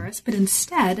Dark Forest, but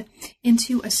instead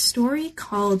into a story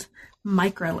called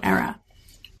Micro Era.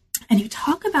 And you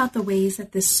talk about the ways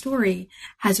that this story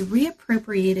has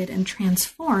reappropriated and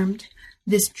transformed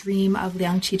this dream of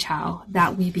Liang Qichao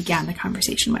that we began the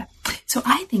conversation with. So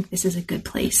I think this is a good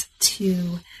place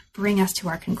to bring us to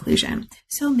our conclusion.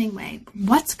 So Mingwei,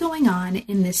 what's going on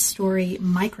in this story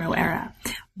Micro Era?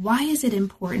 Why is it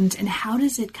important, and how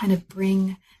does it kind of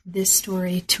bring this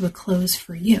story to a close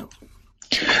for you?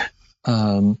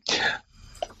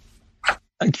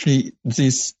 Actually,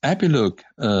 this epilogue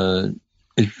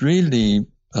it really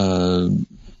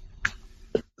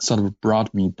sort of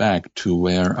brought me back to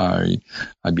where I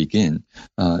began.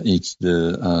 It's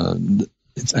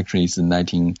it's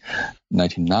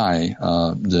 1999,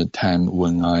 the time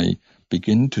when I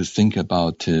begin to think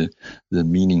about the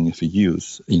meaning of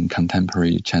youth in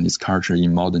contemporary Chinese culture,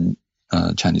 in modern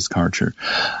Chinese culture.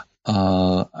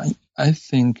 I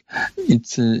think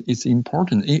it's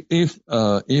important. If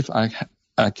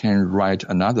I can write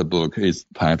another book, it's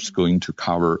perhaps going to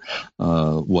cover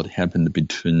what happened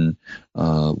between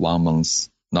Wang Meng's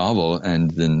novel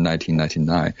and then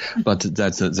 1999. But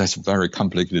that's very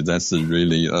complicated. That's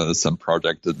really some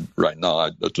project that right now I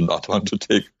do not want to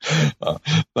take.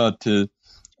 But to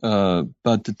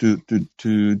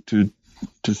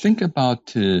think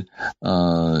about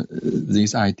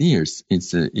these ideas,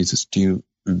 it's still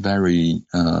very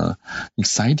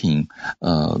exciting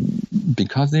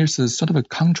because there's a sort of a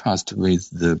contrast with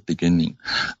the beginning.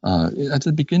 At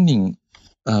the beginning,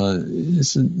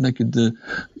 it's like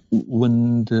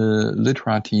when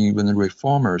the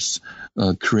reformers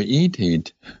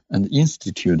created and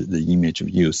instituted the image of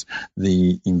youth,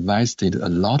 they invested a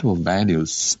lot of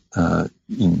values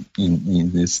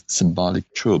in this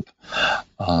symbolic trope.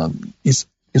 It's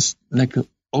like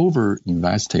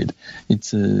over-invested.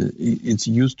 It's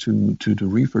used to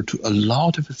refer to a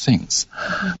lot of things,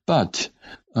 but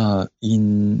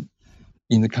in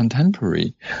the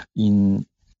contemporary,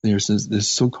 there's this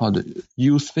so-called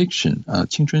youth fiction,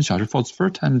 青春小说. For the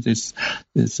first time, this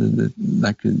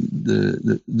like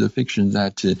the fiction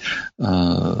that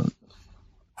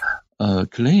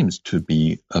claims to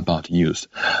be about youth.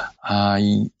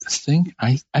 I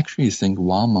actually think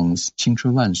Wang Meng's 青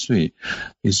春万岁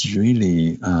is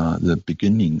really the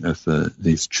beginning of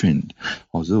this trend,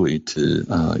 although it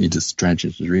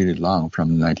stretches really long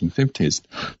from the 1950s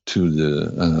to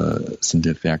the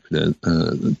scientific to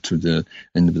the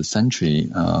end of the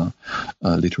century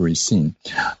literary scene.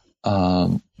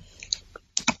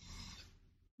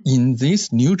 In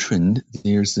this new trend,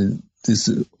 there's this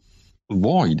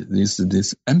void,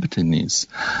 this emptiness.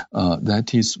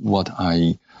 That is what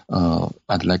I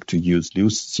I'd like to use Liu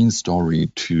Cixin's story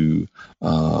to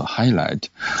highlight,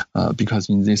 because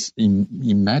in this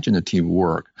imaginative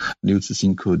work, Liu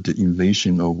Cixin could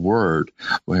envision a world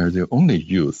where there are only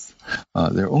youth,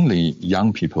 there are only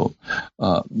young people,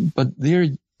 but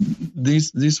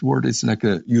this world is like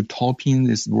a utopian.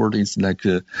 This world is like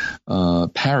a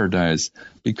paradise,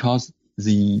 because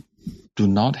they do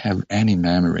not have any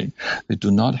memory. They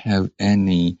do not have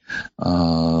any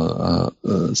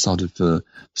sort of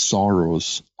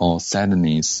sorrows or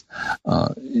sadness.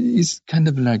 It's kind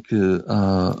of like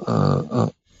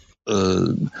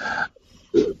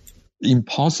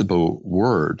impossible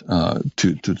word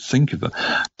to think of.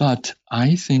 But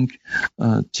I think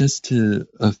just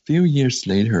a few years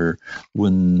later,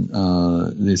 when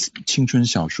this 青春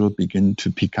小说began to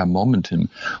pick up momentum,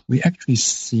 we actually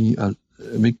see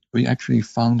we actually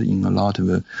found in a lot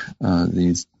of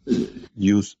these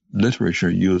youth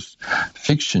literature, youth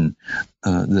fiction,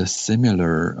 the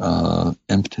similar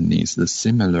emptiness, the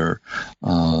similar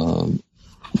kind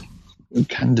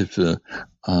of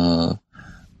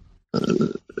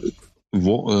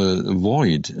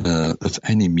void of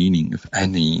any meaning, of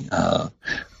any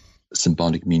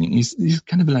symbolic meaning. It's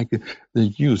kind of like the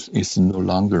youth is no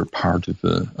longer part of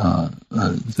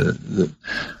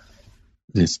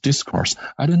this discourse.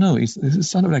 I don't know. It's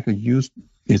sort of like a youth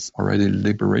is already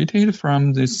liberated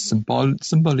from this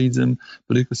symbolism,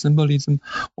 political symbolism,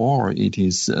 or it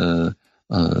is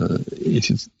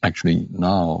actually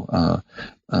now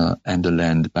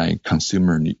underlined by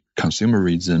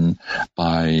consumerism,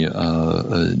 by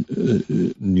a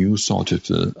new sort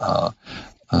of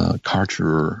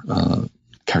cultural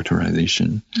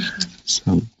characterization.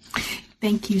 So,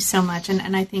 thank you so much,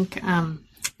 and I think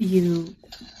you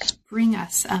bring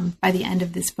us by the end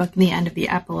of this book and the end of the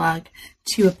epilogue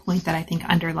to a point that I think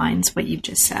underlines what you've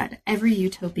just said. Every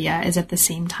utopia is at the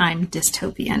same time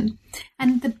dystopian.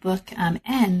 And the book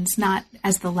ends not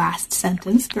as the last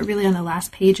sentence, but really on the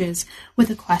last pages with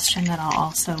a question that I'll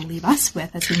also leave us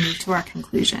with as we move to our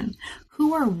conclusion.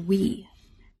 Who are we?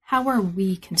 How are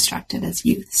we constructed as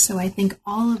youth? So I think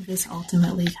all of this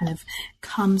ultimately kind of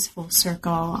comes full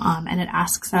circle, and it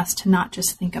asks us to not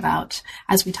just think about,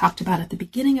 as we talked about at the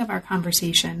beginning of our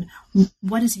conversation,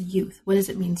 what is youth? What does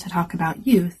it mean to talk about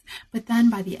youth? But then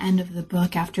by the end of the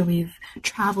book, after we've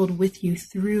traveled with you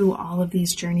through all of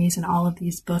these journeys and all of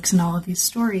these books and all of these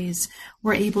stories,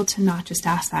 we're able to not just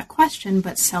ask that question,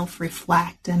 but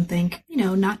self-reflect and think,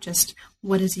 not just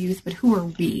what is youth, but who are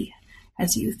we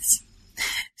as youths?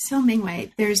 So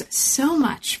Mingwei, there's so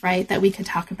much, right, that we could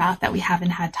talk about that we haven't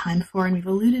had time for, and we've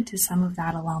alluded to some of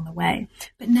that along the way.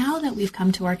 But now that we've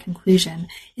come to our conclusion,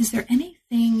 is there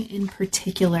anything in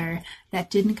particular that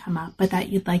didn't come up, but that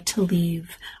you'd like to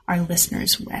leave our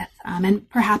listeners with? And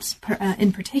perhaps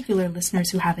in particular, listeners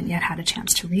who haven't yet had a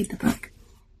chance to read the book.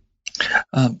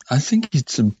 I think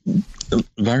it's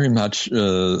very much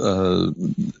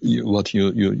what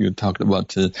you talked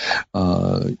about.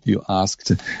 You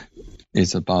asked.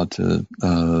 It's about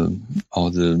all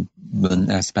the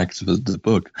aspects of the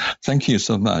book. Thank you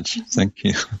so much. Thank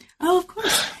you. Oh, of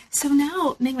course. So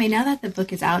now, Mingwei, now that the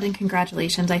book is out, and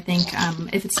congratulations, I think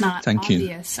if it's not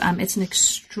obvious, it's an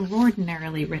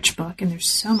extraordinarily rich book, and there's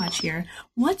so much here.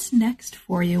 What's next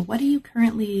for you? What are you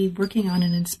currently working on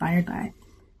and inspired by?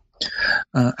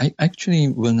 I actually,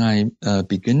 when I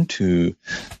begin to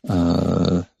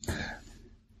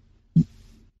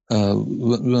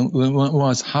when I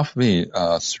was halfway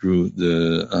through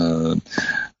the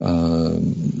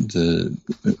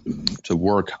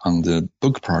work on the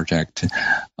book project,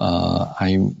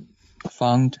 I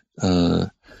found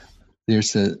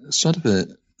there's a sort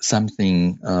of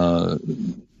something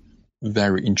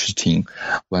very interesting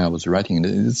when I was writing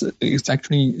it. It's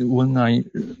actually when I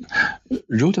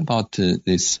wrote about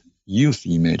this youth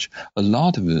image, a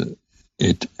lot of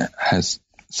it has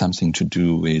something to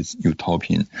do with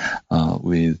utopian,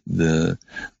 with the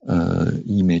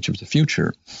image of the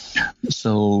future.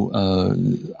 So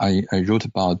I wrote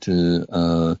about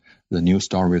the new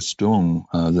story of Stone.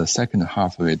 The second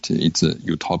half of it, it's a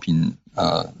utopian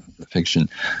fiction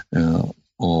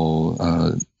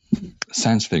or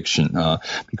science fiction,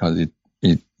 because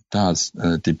it does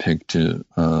depict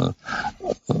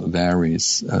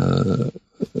various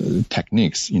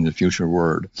techniques in the future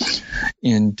world.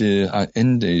 And I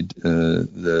ended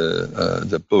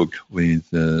the book with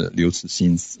Liu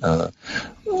Cixin's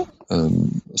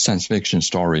science fiction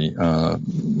story,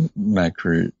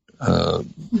 Macro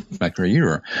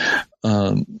Era.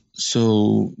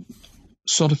 So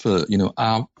sort of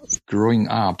growing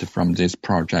up from this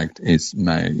project is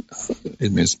my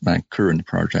current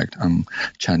project on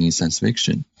Chinese science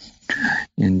fiction.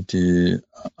 And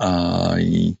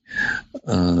I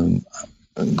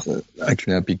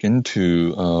began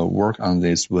to work on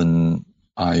this when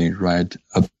I read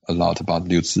a lot about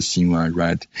Liu Cixin. When I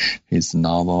read his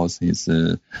novels, his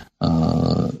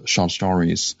short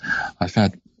stories, I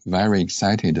felt very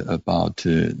excited about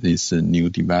this new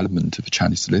development of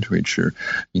Chinese literature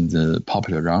in the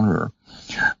popular genre.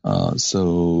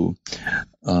 So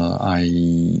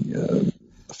I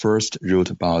first wrote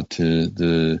about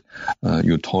the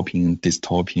utopian,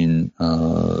 dystopian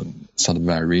sort of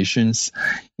variations,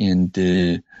 and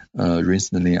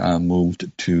recently I moved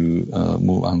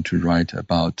on to write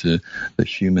about the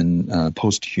human,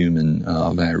 post-human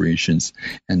variations,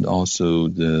 and also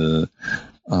the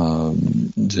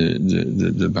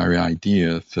very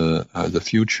idea of the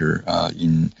future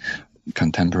in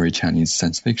contemporary Chinese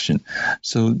science fiction.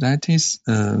 So that is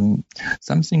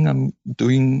something I'm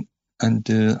doing, and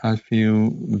I feel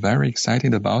very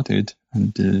excited about it.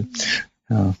 And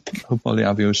hopefully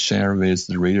I will share with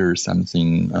the reader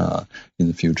something in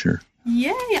the future.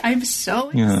 Yay! I'm so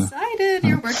excited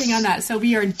you're working on that. So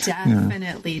we are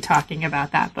definitely talking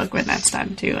about that book when that's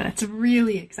done too. And it's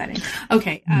really exciting.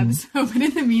 Okay. But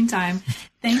in the meantime,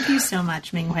 thank you so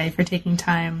much, Minghui, for taking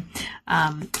time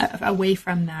away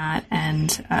from that and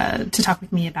to talk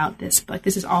with me about this book.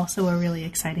 This is also a really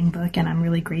exciting book, and I'm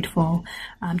really grateful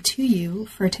to you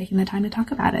for taking the time to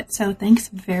talk about it. So thanks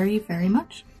very, very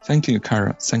much. Thank you,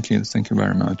 Kara. Thank you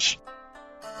very much.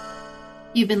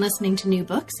 You've been listening to New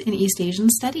Books in East Asian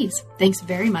Studies. Thanks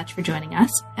very much for joining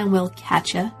us, and we'll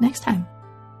catch you next time.